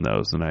made in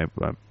those, and I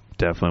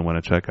definitely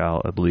want to check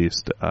out at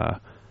least.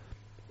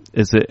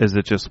 Is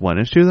it just one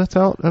issue that's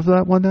out of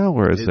that one now,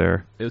 or is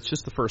there? It's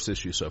just the first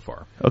issue so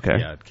far. Okay.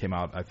 Yeah, it came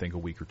out I think a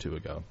week or two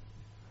ago.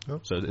 Oh,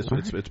 so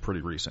it's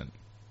pretty recent.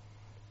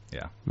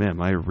 Yeah. Man,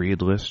 my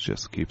read list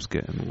just keeps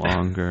getting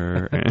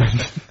longer.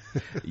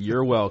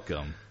 You're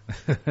welcome.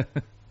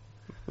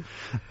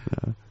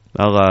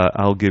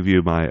 I'll give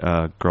you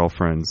my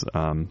girlfriend's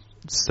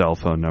cell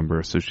phone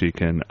number so she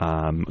can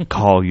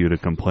call you to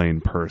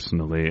complain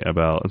personally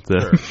about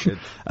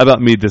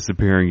about me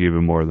disappearing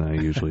even more than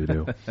I usually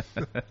do.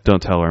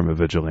 Don't tell her I'm a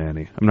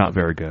vigilante. I'm not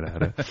very good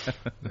at it.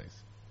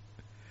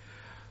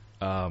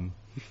 Nice.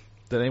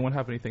 Did anyone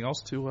have anything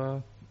else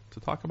to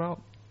talk about?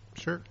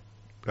 Sure.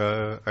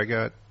 I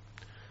got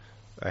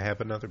I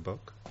have another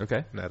book.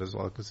 Okay. Not as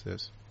long as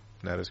this.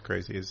 Not as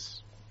crazy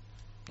as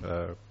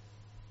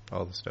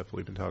all the stuff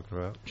we've been talking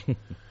about.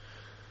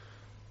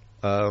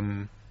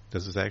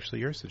 This is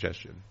actually your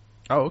suggestion.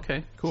 Oh,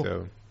 okay. Cool.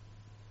 So,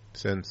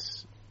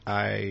 since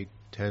I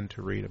tend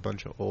to read a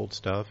bunch of old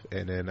stuff,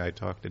 and then I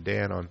talked to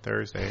Dan on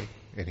Thursday,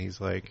 and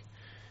he's like,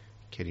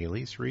 can you at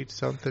least read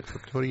something from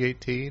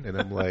 2018? And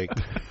I'm like,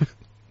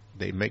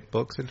 they make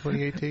books in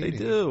 2018? They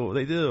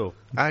do.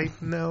 I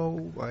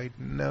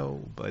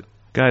know, but...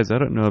 Guys, I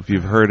don't know if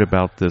you've heard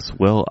about this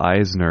Will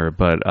Eisner,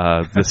 but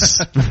this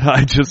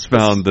I just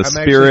found The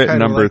Spirit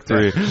number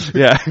 3.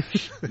 Yeah.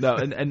 No,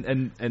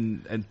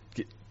 and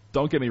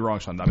don't get me wrong,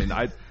 Sean. I mean,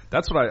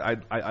 that's what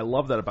I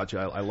love that about you.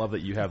 I love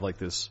that you have like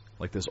this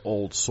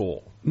old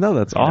soul. No,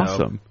 that's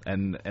awesome.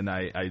 Know? And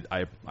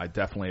I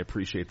definitely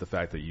appreciate the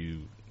fact that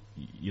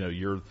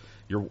you're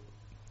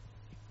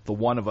the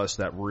one of us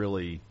that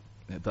really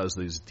does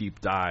these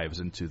deep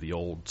dives into the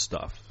old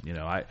stuff. You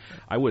know,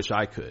 I wish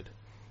I could.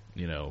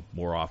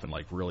 More often,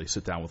 like really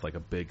sit down with like a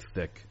big,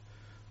 thick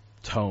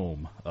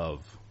tome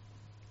of,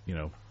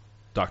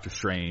 Doctor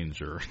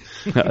Strange or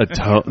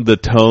the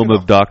tome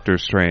of Doctor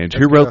Strange.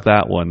 Who wrote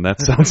that one?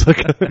 That sounds like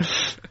a title.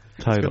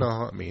 It's gonna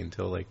haunt me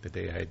until like the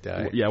day I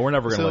die. Yeah, we're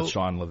never gonna let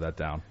Sean live that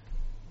down.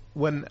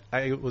 When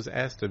I was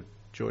asked to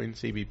join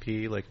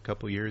CBP like a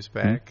couple years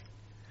back,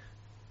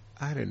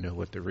 I didn't know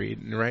what to read,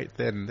 and right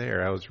then and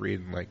there I was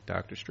reading like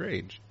Doctor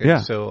Strange.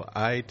 And so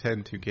I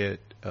tend to get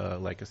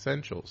like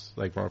essentials,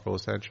 like Marvel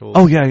Essentials.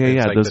 Oh yeah.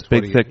 Like those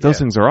big thick. Those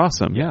things are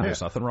awesome. Yeah,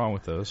 there's nothing wrong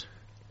with those.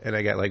 And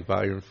I got like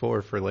volume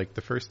 4 for like the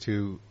first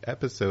 2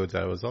 episodes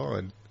I was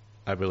on.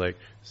 I'd be like,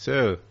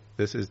 so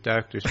this is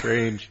Doctor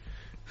Strange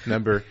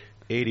number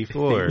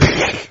 84.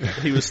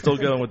 He was still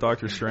going with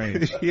Doctor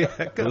Strange. Yeah,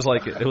 it was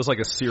like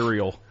a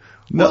serial.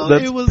 No, well,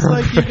 it was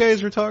like you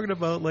guys were talking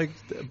about like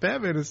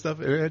Batman and stuff,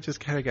 and I just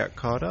kind of got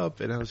caught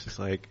up, and I was just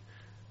like,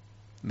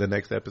 the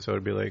next episode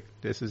would be like,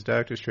 this is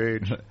Doctor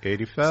Strange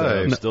 85. So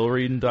I'm still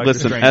reading Doctor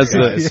Strange.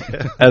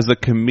 As a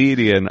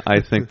comedian,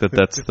 I think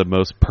that's the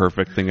most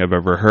perfect thing I've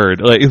ever heard.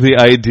 Like the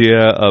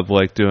idea of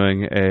like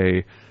doing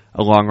a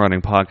long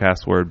running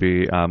podcast where it'd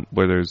be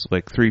where there's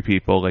like 3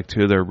 people, like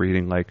 2 of them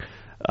reading like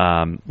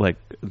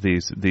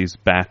these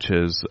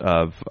batches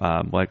of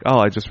like, oh,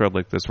 I just read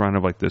like this run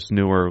of like this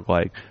newer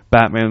like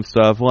Batman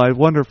stuff. Well, I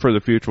wonder for the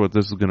future what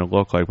this is going to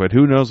look like, but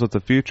who knows what the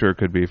future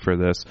could be for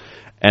this.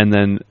 And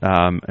then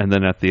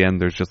at the end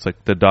there's just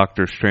like the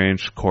Doctor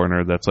Strange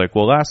corner that's like,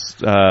 well,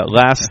 last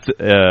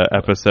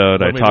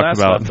episode I talked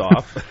about.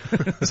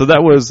 So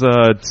that was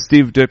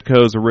Steve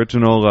Ditko's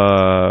original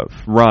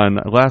run.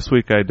 Last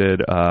week I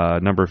did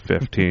number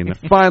 15.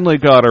 Finally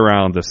got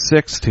around to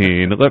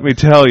 16. Let me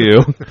tell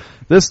you,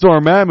 this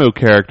Dormammu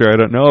character, I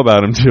don't know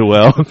about him too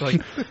well,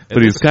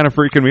 but he's kind of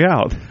freaking me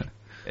out.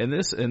 In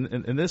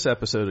this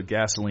episode of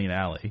Gasoline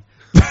Alley,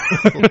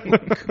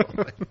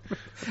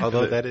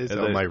 although that is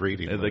on my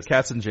reading list. The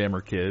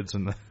Katzenjammer kids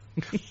and the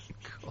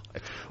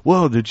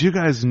Whoa, did you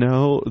guys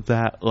know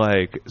that,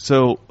 like,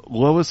 so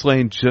Lois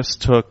Lane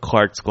just took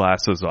Clark's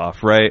glasses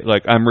off, right?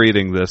 Like, I'm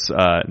reading this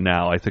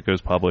now. I think it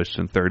was published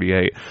in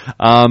 38.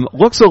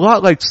 Looks a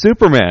lot like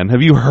Superman.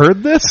 Have you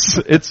heard this?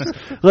 It's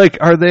like,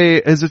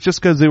 is it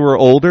just because they were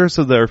older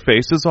so their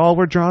faces all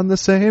were drawn the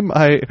same?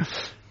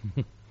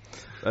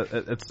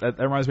 That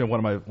reminds me of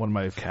one of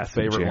my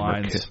favorite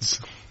lines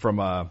kids. From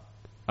I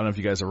don't know if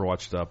you guys ever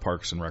watched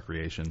Parks and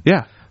Recreation.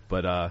 Yeah,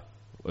 but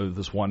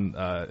this one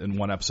in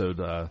one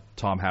episode,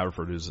 Tom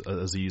Haverford, who's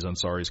Aziz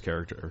Ansari's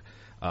character,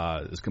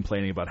 is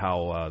complaining about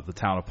how the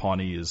town of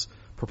Pawnee is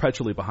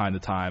perpetually behind the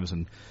times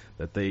and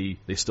that they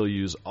still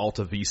use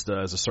Alta Vista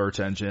as a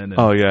search engine.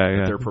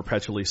 And they're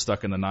perpetually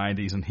stuck in the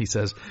 90s. And he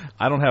says,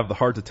 I don't have the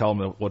heart to tell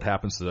them what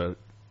happens to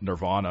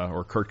Nirvana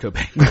or Kurt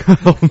Cobain.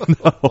 Oh,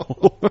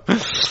 no.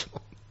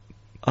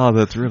 Oh,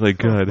 that's really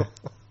good.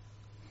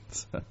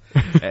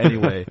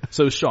 Anyway,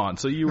 so Sean,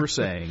 so you were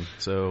saying,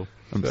 I'm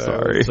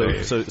sorry.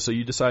 So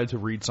you decided to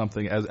read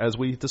something as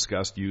we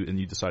discussed,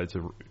 you decided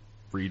to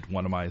read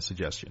one of my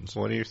suggestions.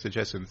 One of your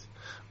suggestions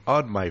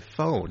on my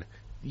phone.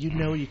 You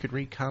know you can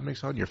read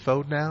comics on your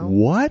phone now?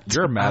 What?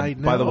 You're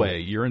mad. By the way,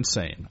 you're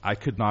insane. I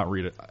could not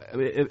read it.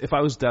 If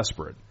I was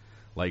desperate,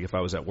 like if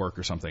I was at work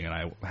or something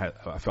and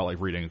I felt like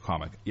reading a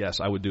comic, yes,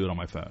 I would do it on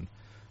my phone.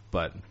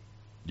 But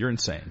you're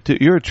insane.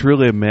 Dude, you're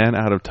truly a man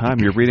out of time.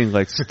 You're reading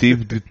like Steve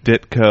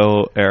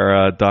Ditko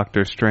era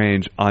Doctor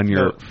Strange on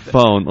your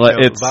phone. Like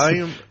it's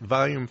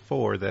volume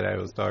 4 that I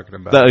was talking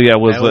about.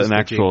 Was an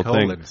actual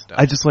thing.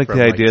 I just like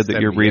the idea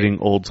that you're reading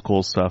old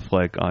school stuff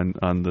like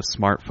on the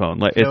smartphone.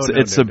 Like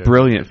it's a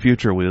brilliant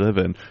future we live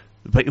in,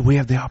 but we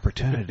have the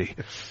opportunity.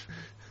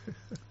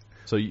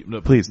 So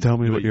please tell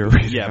me what you're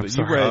reading. Yeah, but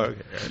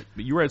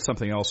you read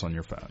something else on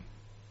your phone.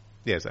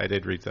 Yes, I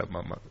did read something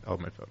on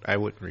my phone. I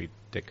wouldn't read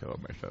Ditko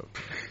on my phone.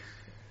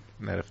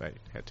 Not if I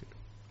had to.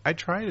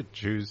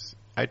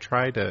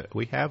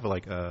 We have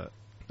like a...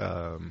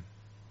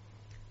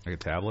 like a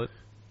tablet?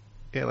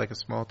 Yeah, like a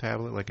small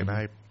tablet, like an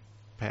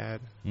iPad.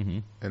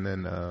 Mm-hmm. And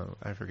then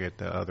I forget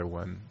the other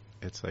one.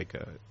 It's like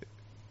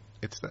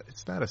It's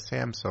not a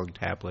Samsung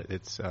tablet.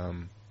 It's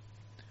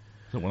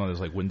Is it one of those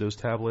like Windows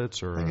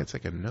tablets, or I think it's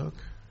like a Nook.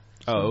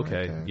 Oh,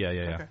 okay. Like yeah.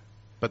 Okay.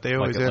 But they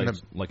always end up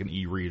like an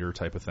e-reader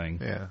type of thing.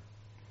 Yeah.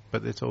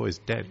 But it's always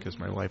dead because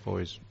my wife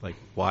always like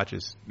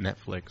watches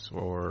Netflix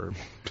or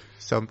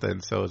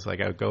something. So it's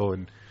like I go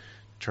and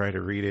try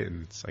to read it,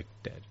 and it's like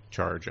dead,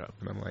 charge up,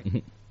 and I'm like,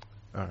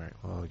 all right,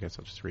 well, I guess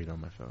I'll just read it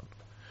on my phone.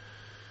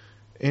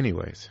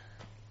 Anyways,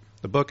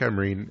 the book I'm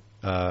reading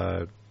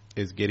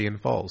is Gideon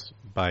Falls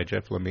by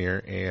Jeff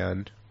Lemire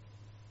and ...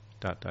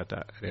 I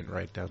didn't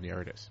write down the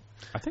artist.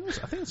 I think it's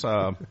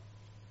I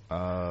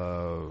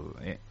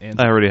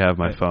already have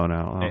my phone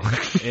out.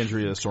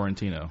 Andrea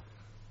Sorrentino.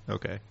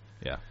 Okay.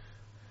 Yeah.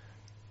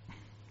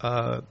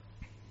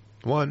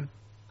 One,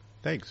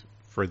 thanks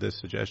for this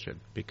suggestion,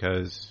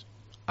 because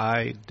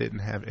I didn't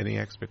have any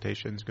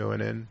expectations going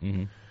in.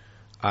 Mm-hmm.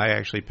 I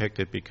actually picked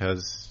it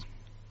because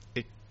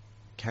it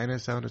kind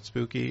of sounded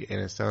spooky,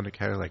 and it sounded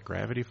kind of like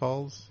Gravity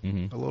Falls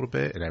a little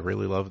bit, and I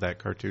really love that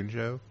cartoon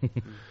show.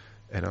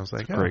 And I was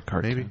like, great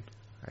cartoon. Maybe.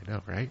 I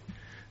know, right?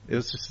 It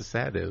was just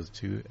sad that it was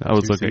two. I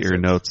was looking at your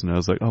notes, and I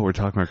was like, oh, we're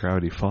talking about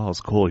Gravity Falls.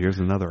 Cool, here's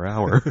another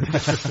hour.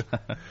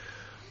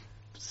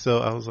 So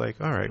I was like,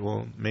 all right,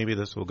 well, maybe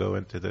this will go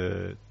into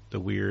the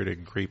weird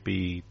and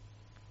creepy,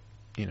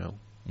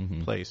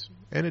 place.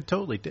 And it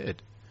totally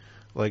did.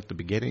 Like, the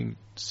beginning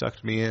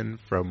sucked me in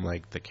from,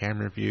 like, the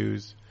camera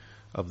views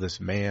of this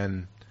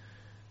man.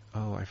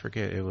 Oh, I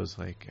forget. It was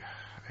like,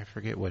 I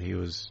forget what he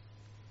was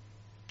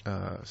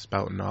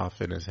spouting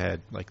off in his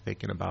head, like,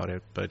 thinking about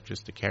it. But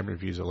just the camera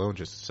views alone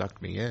just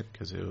sucked me in,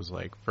 because it was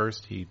like,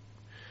 first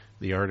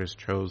the artist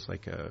chose,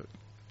 like a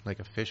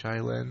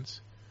fisheye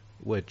lens,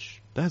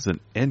 which... That's an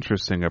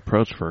interesting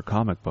approach for a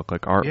comic book,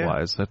 like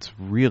art-wise. Yeah. That's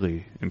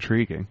really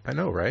intriguing. I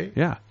know, right?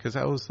 Yeah. Because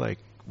I was like,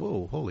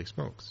 whoa, holy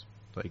smokes.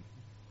 Like,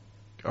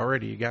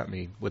 already you got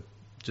me with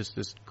just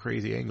this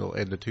crazy angle.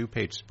 And the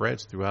 2-page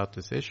spreads throughout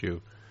this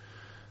issue,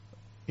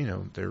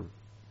 they're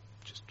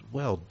just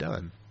well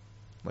done.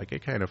 Like,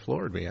 it kind of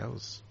floored me.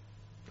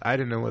 I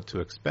didn't know what to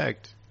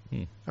expect. I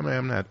mean,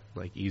 I'm not,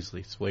 like,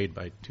 easily swayed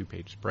by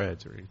 2-page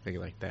spreads or anything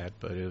like that,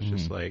 but it was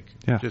just like,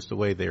 just the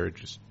way they were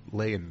just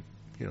laying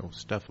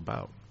stuff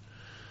about.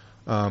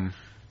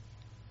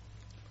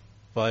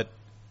 But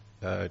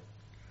the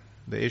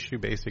issue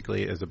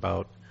basically is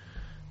about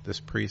this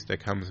priest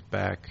that comes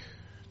back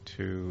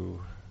to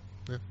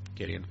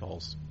Gideon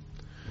Falls.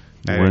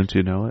 Wouldn't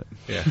you know it?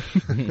 Yeah.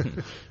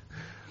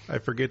 I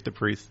forget the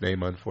priest's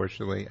name,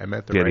 unfortunately. I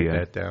meant to write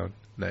that down.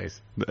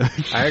 Nice.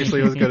 I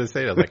actually was going to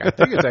say that. Like, I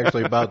think it's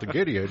actually about the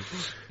Gideon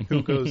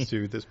who goes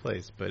to this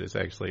place, but it's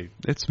actually...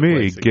 It's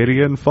me,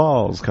 Gideon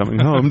Falls, coming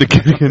home to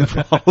Gideon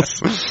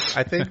Falls.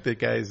 I think the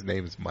guy's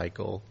name's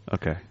Michael.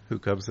 Okay. Who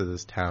comes to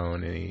this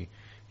town, and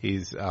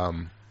he's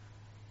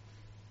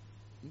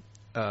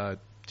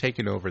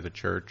taking over the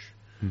church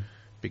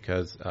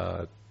because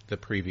the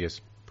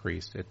previous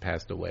priest had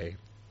passed away.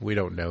 We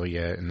don't know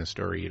yet. In the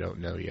story, you don't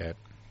know yet.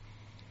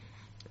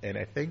 And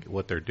I think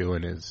what they're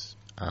doing is...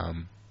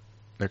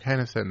 they're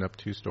kind of setting up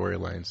 2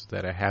 storylines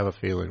that I have a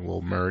feeling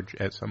will merge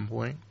at some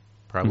point,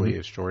 probably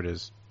as short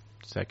as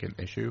second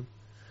issue.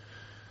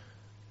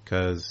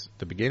 Because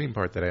the beginning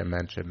part that I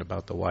mentioned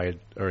about the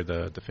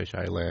the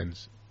fisheye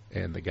lens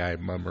and the guy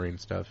murmuring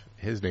stuff,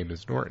 his name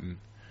is Norton,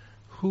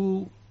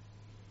 who,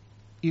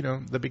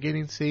 the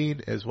beginning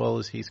scene, as well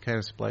as he's kind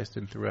of spliced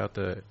in throughout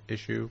the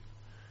issue,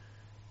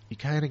 you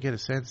kind of get a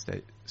sense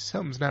that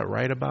something's not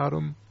right about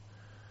him,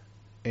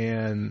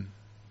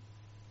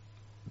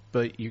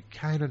 but you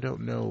kind of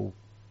don't know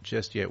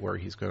just yet where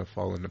he's going to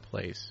fall into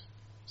place.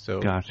 So,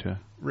 gotcha.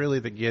 Really,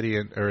 the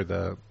Gideon,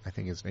 I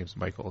think his name's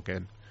Michael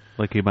again.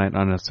 Like, he might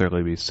not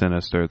necessarily be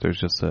sinister. There's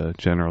just a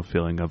general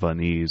feeling of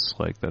unease,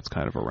 like, that's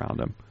kind of around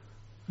him.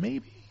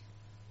 Maybe.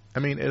 I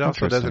mean, it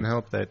also doesn't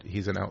help that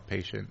he's an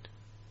outpatient.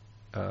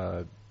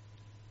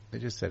 They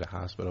just said a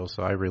hospital,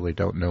 so I really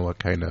don't know what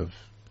kind of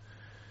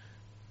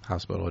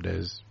hospital it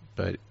is.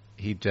 But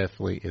he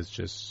definitely is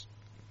just,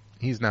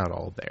 he's not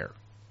all there.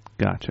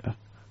 Gotcha.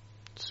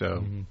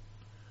 So,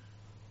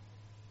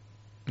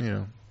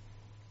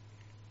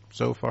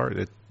 so far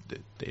the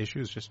issue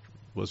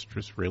was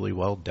just really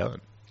well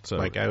done. So,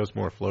 like, I was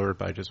more floored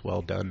by just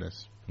well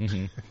doneness.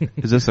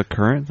 Is this a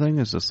current thing?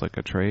 Is this like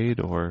a trade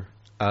or?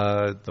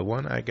 The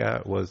one I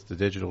got was the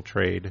digital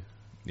trade.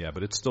 Yeah,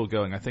 but it's still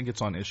going. I think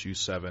it's on issue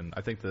 7.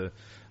 I think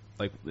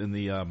in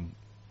the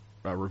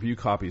review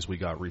copies we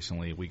got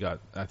recently,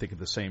 I think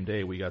the same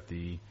day we got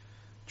the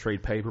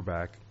trade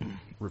paperback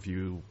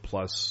review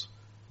plus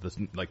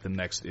the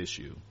next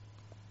issue.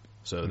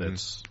 So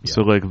that's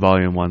so like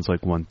volume 1's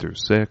like 1 through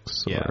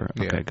 6. Yeah. Or,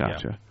 okay,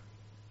 gotcha.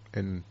 Yeah.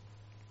 And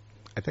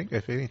I think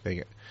if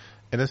anything,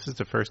 and this is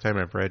the first time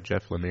I've read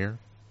Jeff Lemire.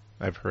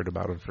 I've heard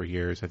about him for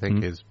years. I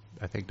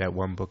think that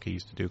one book he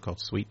used to do called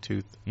Sweet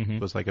Tooth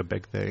was like a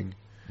big thing.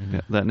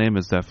 Yeah, that name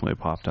has definitely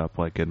popped up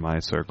like in my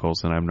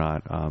circles, and I'm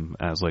not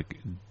as like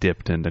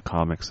dipped into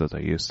comics as I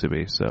used to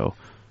be. So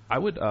I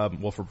would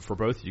for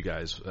both of you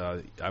guys,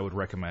 I would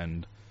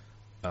recommend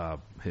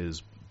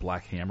his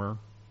Black Hammer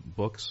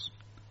books.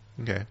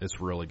 Okay. It's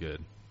really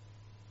good.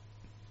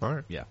 All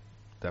right. Yeah,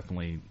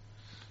 definitely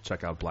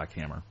check out Black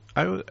Hammer.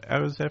 I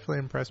was definitely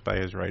impressed by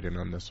his writing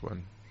on this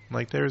one.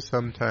 Like, there's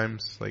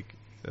sometimes, like,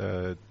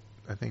 I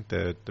think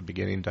the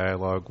beginning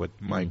dialogue with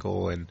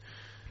Michael and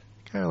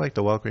kind of like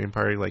the welcoming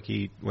party, like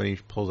when he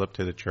pulls up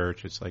to the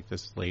church, it's like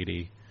this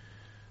lady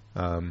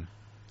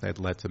that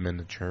lets him in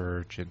the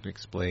church and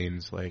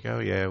explains, like, oh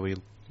yeah,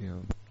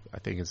 I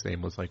think his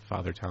name was like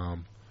Father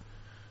Tom.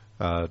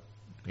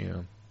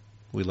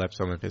 We left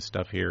some of his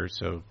stuff here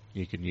so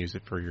you can use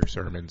it for your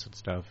sermons and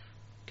stuff,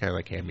 kind of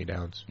like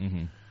hand-me-downs.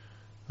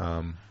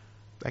 Mm-hmm.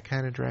 That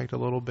kind of dragged a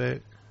little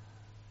bit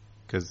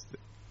because,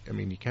 I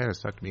mean, you kind of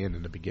sucked me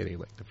in the beginning,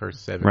 like the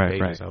first 7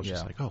 pages. I was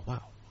just like, oh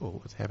wow,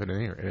 what's happening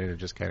here? And then it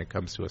just kind of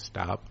comes to a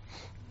stop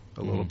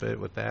a little bit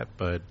with that,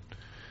 but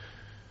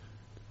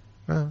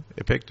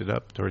it picked it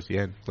up towards the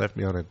end, left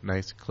me on a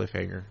nice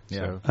cliffhanger. Yeah.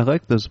 So. I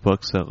like those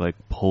books that like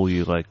pull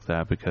you like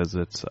that because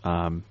it's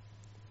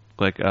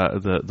like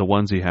the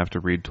ones you have to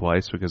read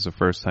twice because the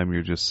first time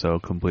you're just so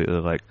completely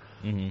like,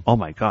 oh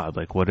my god,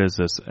 like what is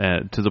this?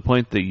 To the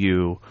point that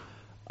you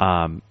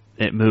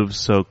it moves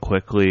so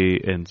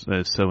quickly and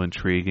so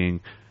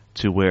intriguing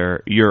to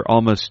where you're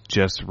almost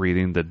just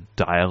reading the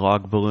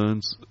dialogue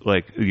balloons,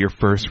 like your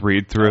first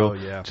read through,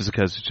 just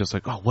because it's just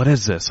like, oh, what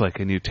is this? Like,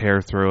 and you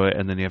tear through it,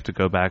 and then you have to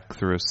go back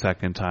through a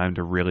second time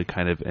to really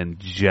kind of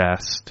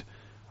ingest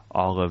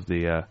all of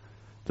the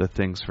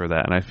things for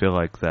that. And I feel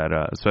like that,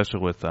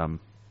 especially with some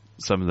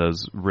of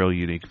those real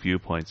unique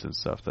viewpoints and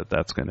stuff,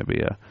 that's going to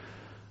be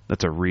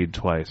that's a read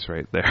twice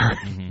right there.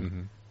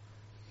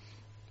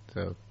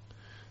 So,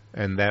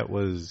 and that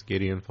was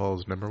Gideon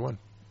Falls #1.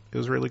 It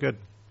was really good.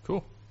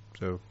 Cool.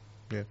 So,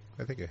 yeah,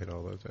 I think I hit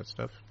all that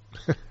stuff.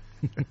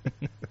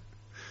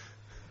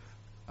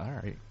 All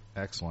right.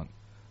 Excellent.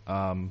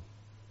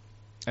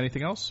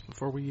 Anything else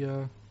before we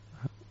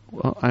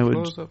well, I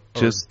would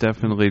just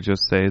definitely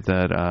just say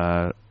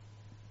that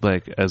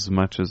like as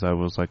much as I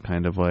was like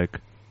kind of like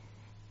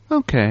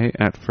okay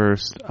at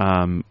first,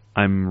 I'm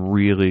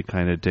really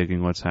kind of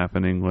digging what's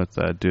happening with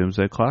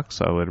Doomsday Clock,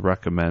 so I would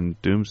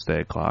recommend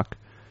Doomsday Clock.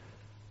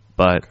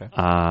 But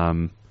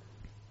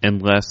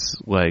unless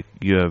like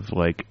you have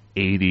like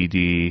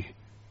ADD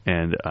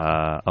and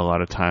a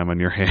lot of time on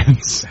your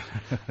hands,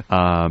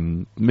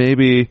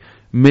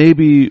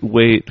 maybe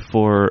wait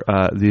for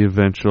the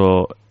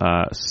eventual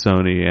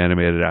Sony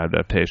animated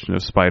adaptation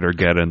of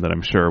Spider-Geddon that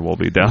I'm sure will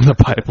be down the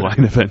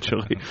pipeline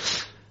eventually.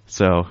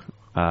 So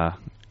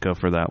go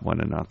for that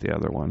one and not the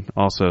other one.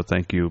 Also,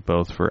 thank you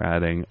both for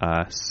adding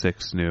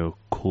 6 new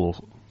cool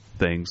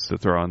things to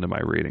throw into my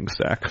reading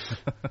stack.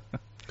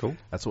 Cool.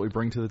 That's what we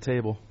bring to the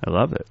table. I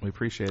love it. We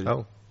appreciate it.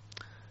 Oh.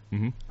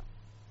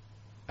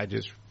 I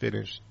just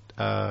finished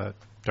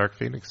Dark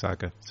Phoenix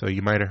Saga, so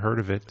you might have heard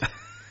of it.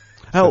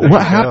 Oh,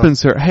 what happened,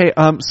 sir? Hey,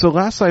 so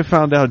last I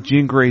found out,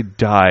 Jean Grey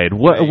died.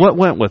 What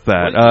went with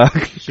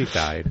that? She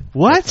died.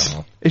 What?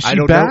 Is she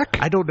back?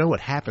 I don't know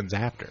what happens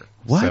after.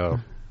 What? So.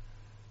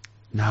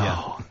 No.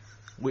 Yeah.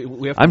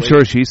 We have to I'm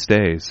sure she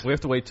stays. We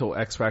have to wait till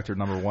X Factor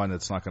 #1.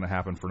 It's not going to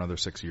happen for another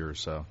 6 years.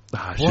 So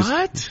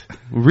what?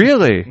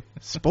 Really?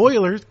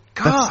 Spoilers?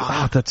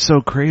 God, that's so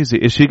crazy.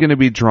 Is she going to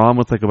be drawn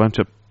with like a bunch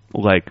of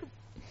like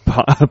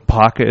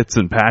pockets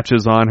and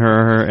patches on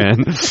her?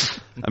 And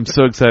I'm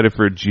so excited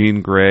for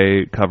Jean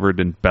Grey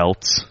covered in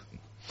belts.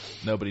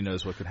 Nobody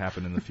knows what could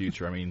happen in the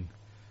future. I mean,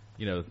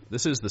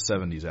 this is the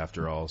 70s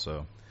after all.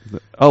 So.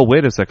 Oh,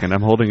 wait a second.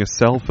 I'm holding a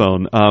cell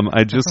phone.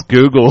 I just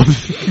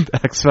Googled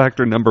X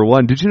Factor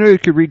 #1. Did you know you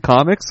could read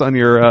comics on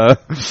your...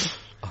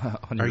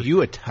 Are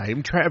you a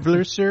time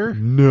traveler, sir?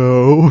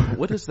 No.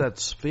 What is that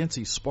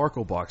fancy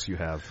sparkle box you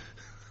have?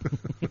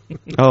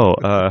 Oh,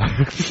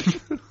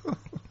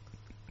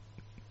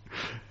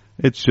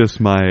 it's just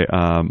my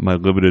my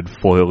limited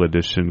foil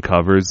edition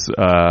covers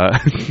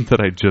that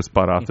I just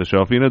bought off the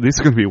shelf. These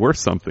are going to be worth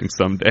something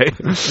someday.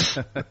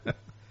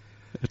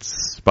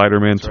 It's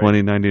Spider-Man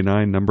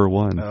 2099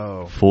 #1.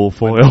 Oh, full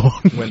foil.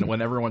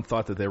 When everyone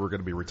thought that they were going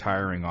to be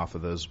retiring off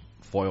of those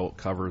foil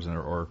covers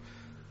or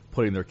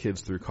putting their kids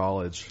through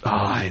college. Oh,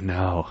 I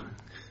know.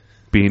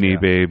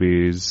 Beanie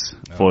Babies,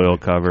 foil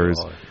covers,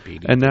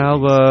 and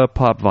now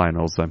pop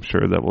vinyls. I'm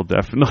sure that will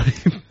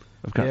definitely.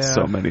 I've got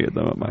so many of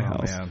them at my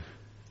house. Man.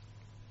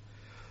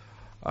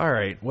 All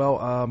right. Well,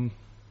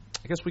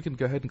 I guess we can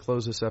go ahead and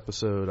close this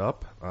episode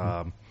up.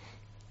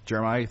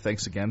 Jeremiah,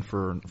 thanks again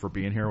for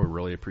being here. We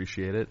really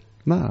appreciate it.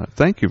 No,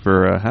 thank you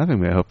for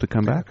having me. I hope to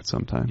come back at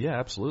some time. Yeah,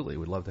 absolutely.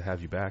 We'd love to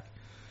have you back.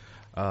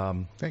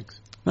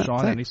 Thanks.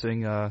 Sean,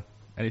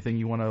 anything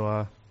you want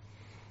to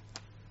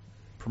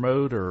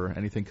promote or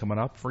anything coming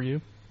up for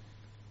you?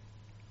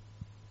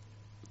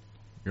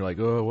 You're like,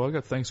 oh, well, I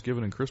got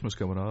Thanksgiving and Christmas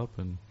coming up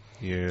and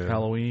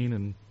Halloween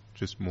and...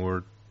 Just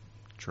more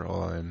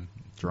drawing.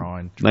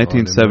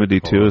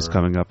 1972 is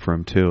coming up for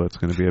him, too. It's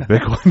going to be a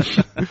big one.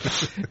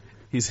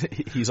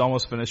 He's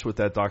almost finished with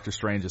that Doctor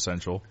Strange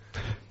essential.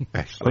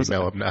 Actually,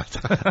 no, I'm not.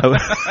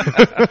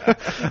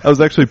 I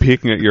was actually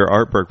peeking at your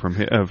artwork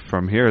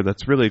from here.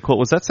 That's really cool.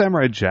 Was that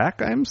Samurai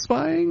Jack I'm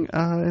spying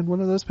in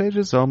one of those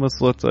pages? It almost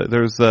looked like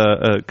there's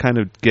a kind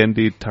of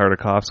Genndy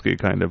Tartakovsky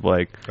kind of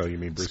like you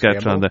mean Bruce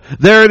sketch Campbell? on there.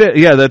 There it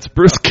is. Yeah, that's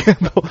Bruce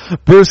Campbell.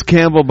 Bruce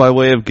Campbell by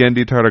way of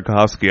Genndy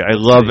Tartakovsky. I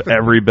love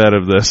every bit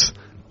of this.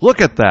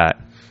 Look at that.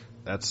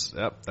 That's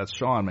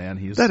Sean,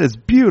 man. That is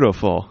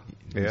beautiful.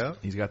 Yeah,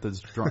 he's got those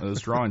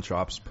drawing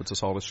chops. Puts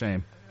us all to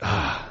shame.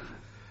 I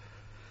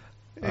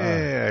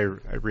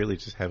really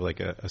just have like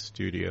a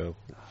studio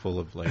full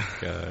of like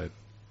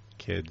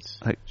kids.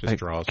 I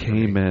draws.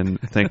 came in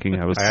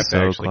thinking I was I have so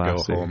to actually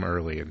classy. go home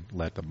early and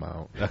let them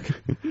out.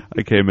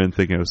 I came in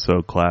thinking I was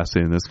so classy,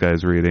 and this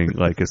guy's reading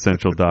like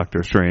Essential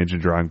Doctor Strange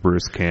and drawing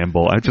Bruce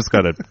Campbell. I just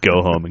got to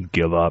go home and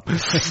give up.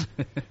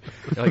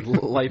 Like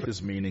life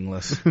is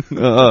meaningless.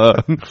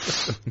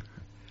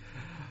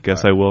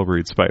 Guess I will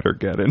read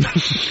Spider-Geddon.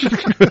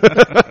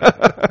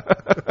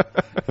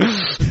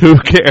 Who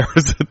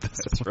cares at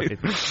this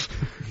point? Right.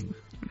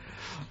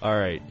 All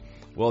right.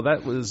 Well,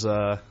 that was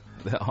on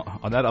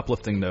that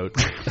uplifting note.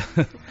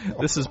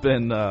 This has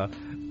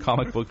been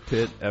Comic Book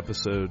Pit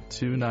episode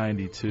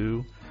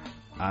 292.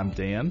 I'm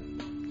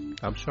Dan.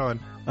 I'm Sean.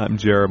 I'm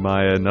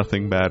Jeremiah.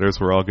 Nothing matters.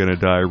 We're all gonna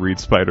die.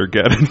 Read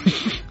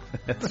Spider-Geddon.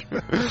 That's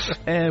right.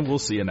 And we'll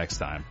see you next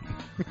time.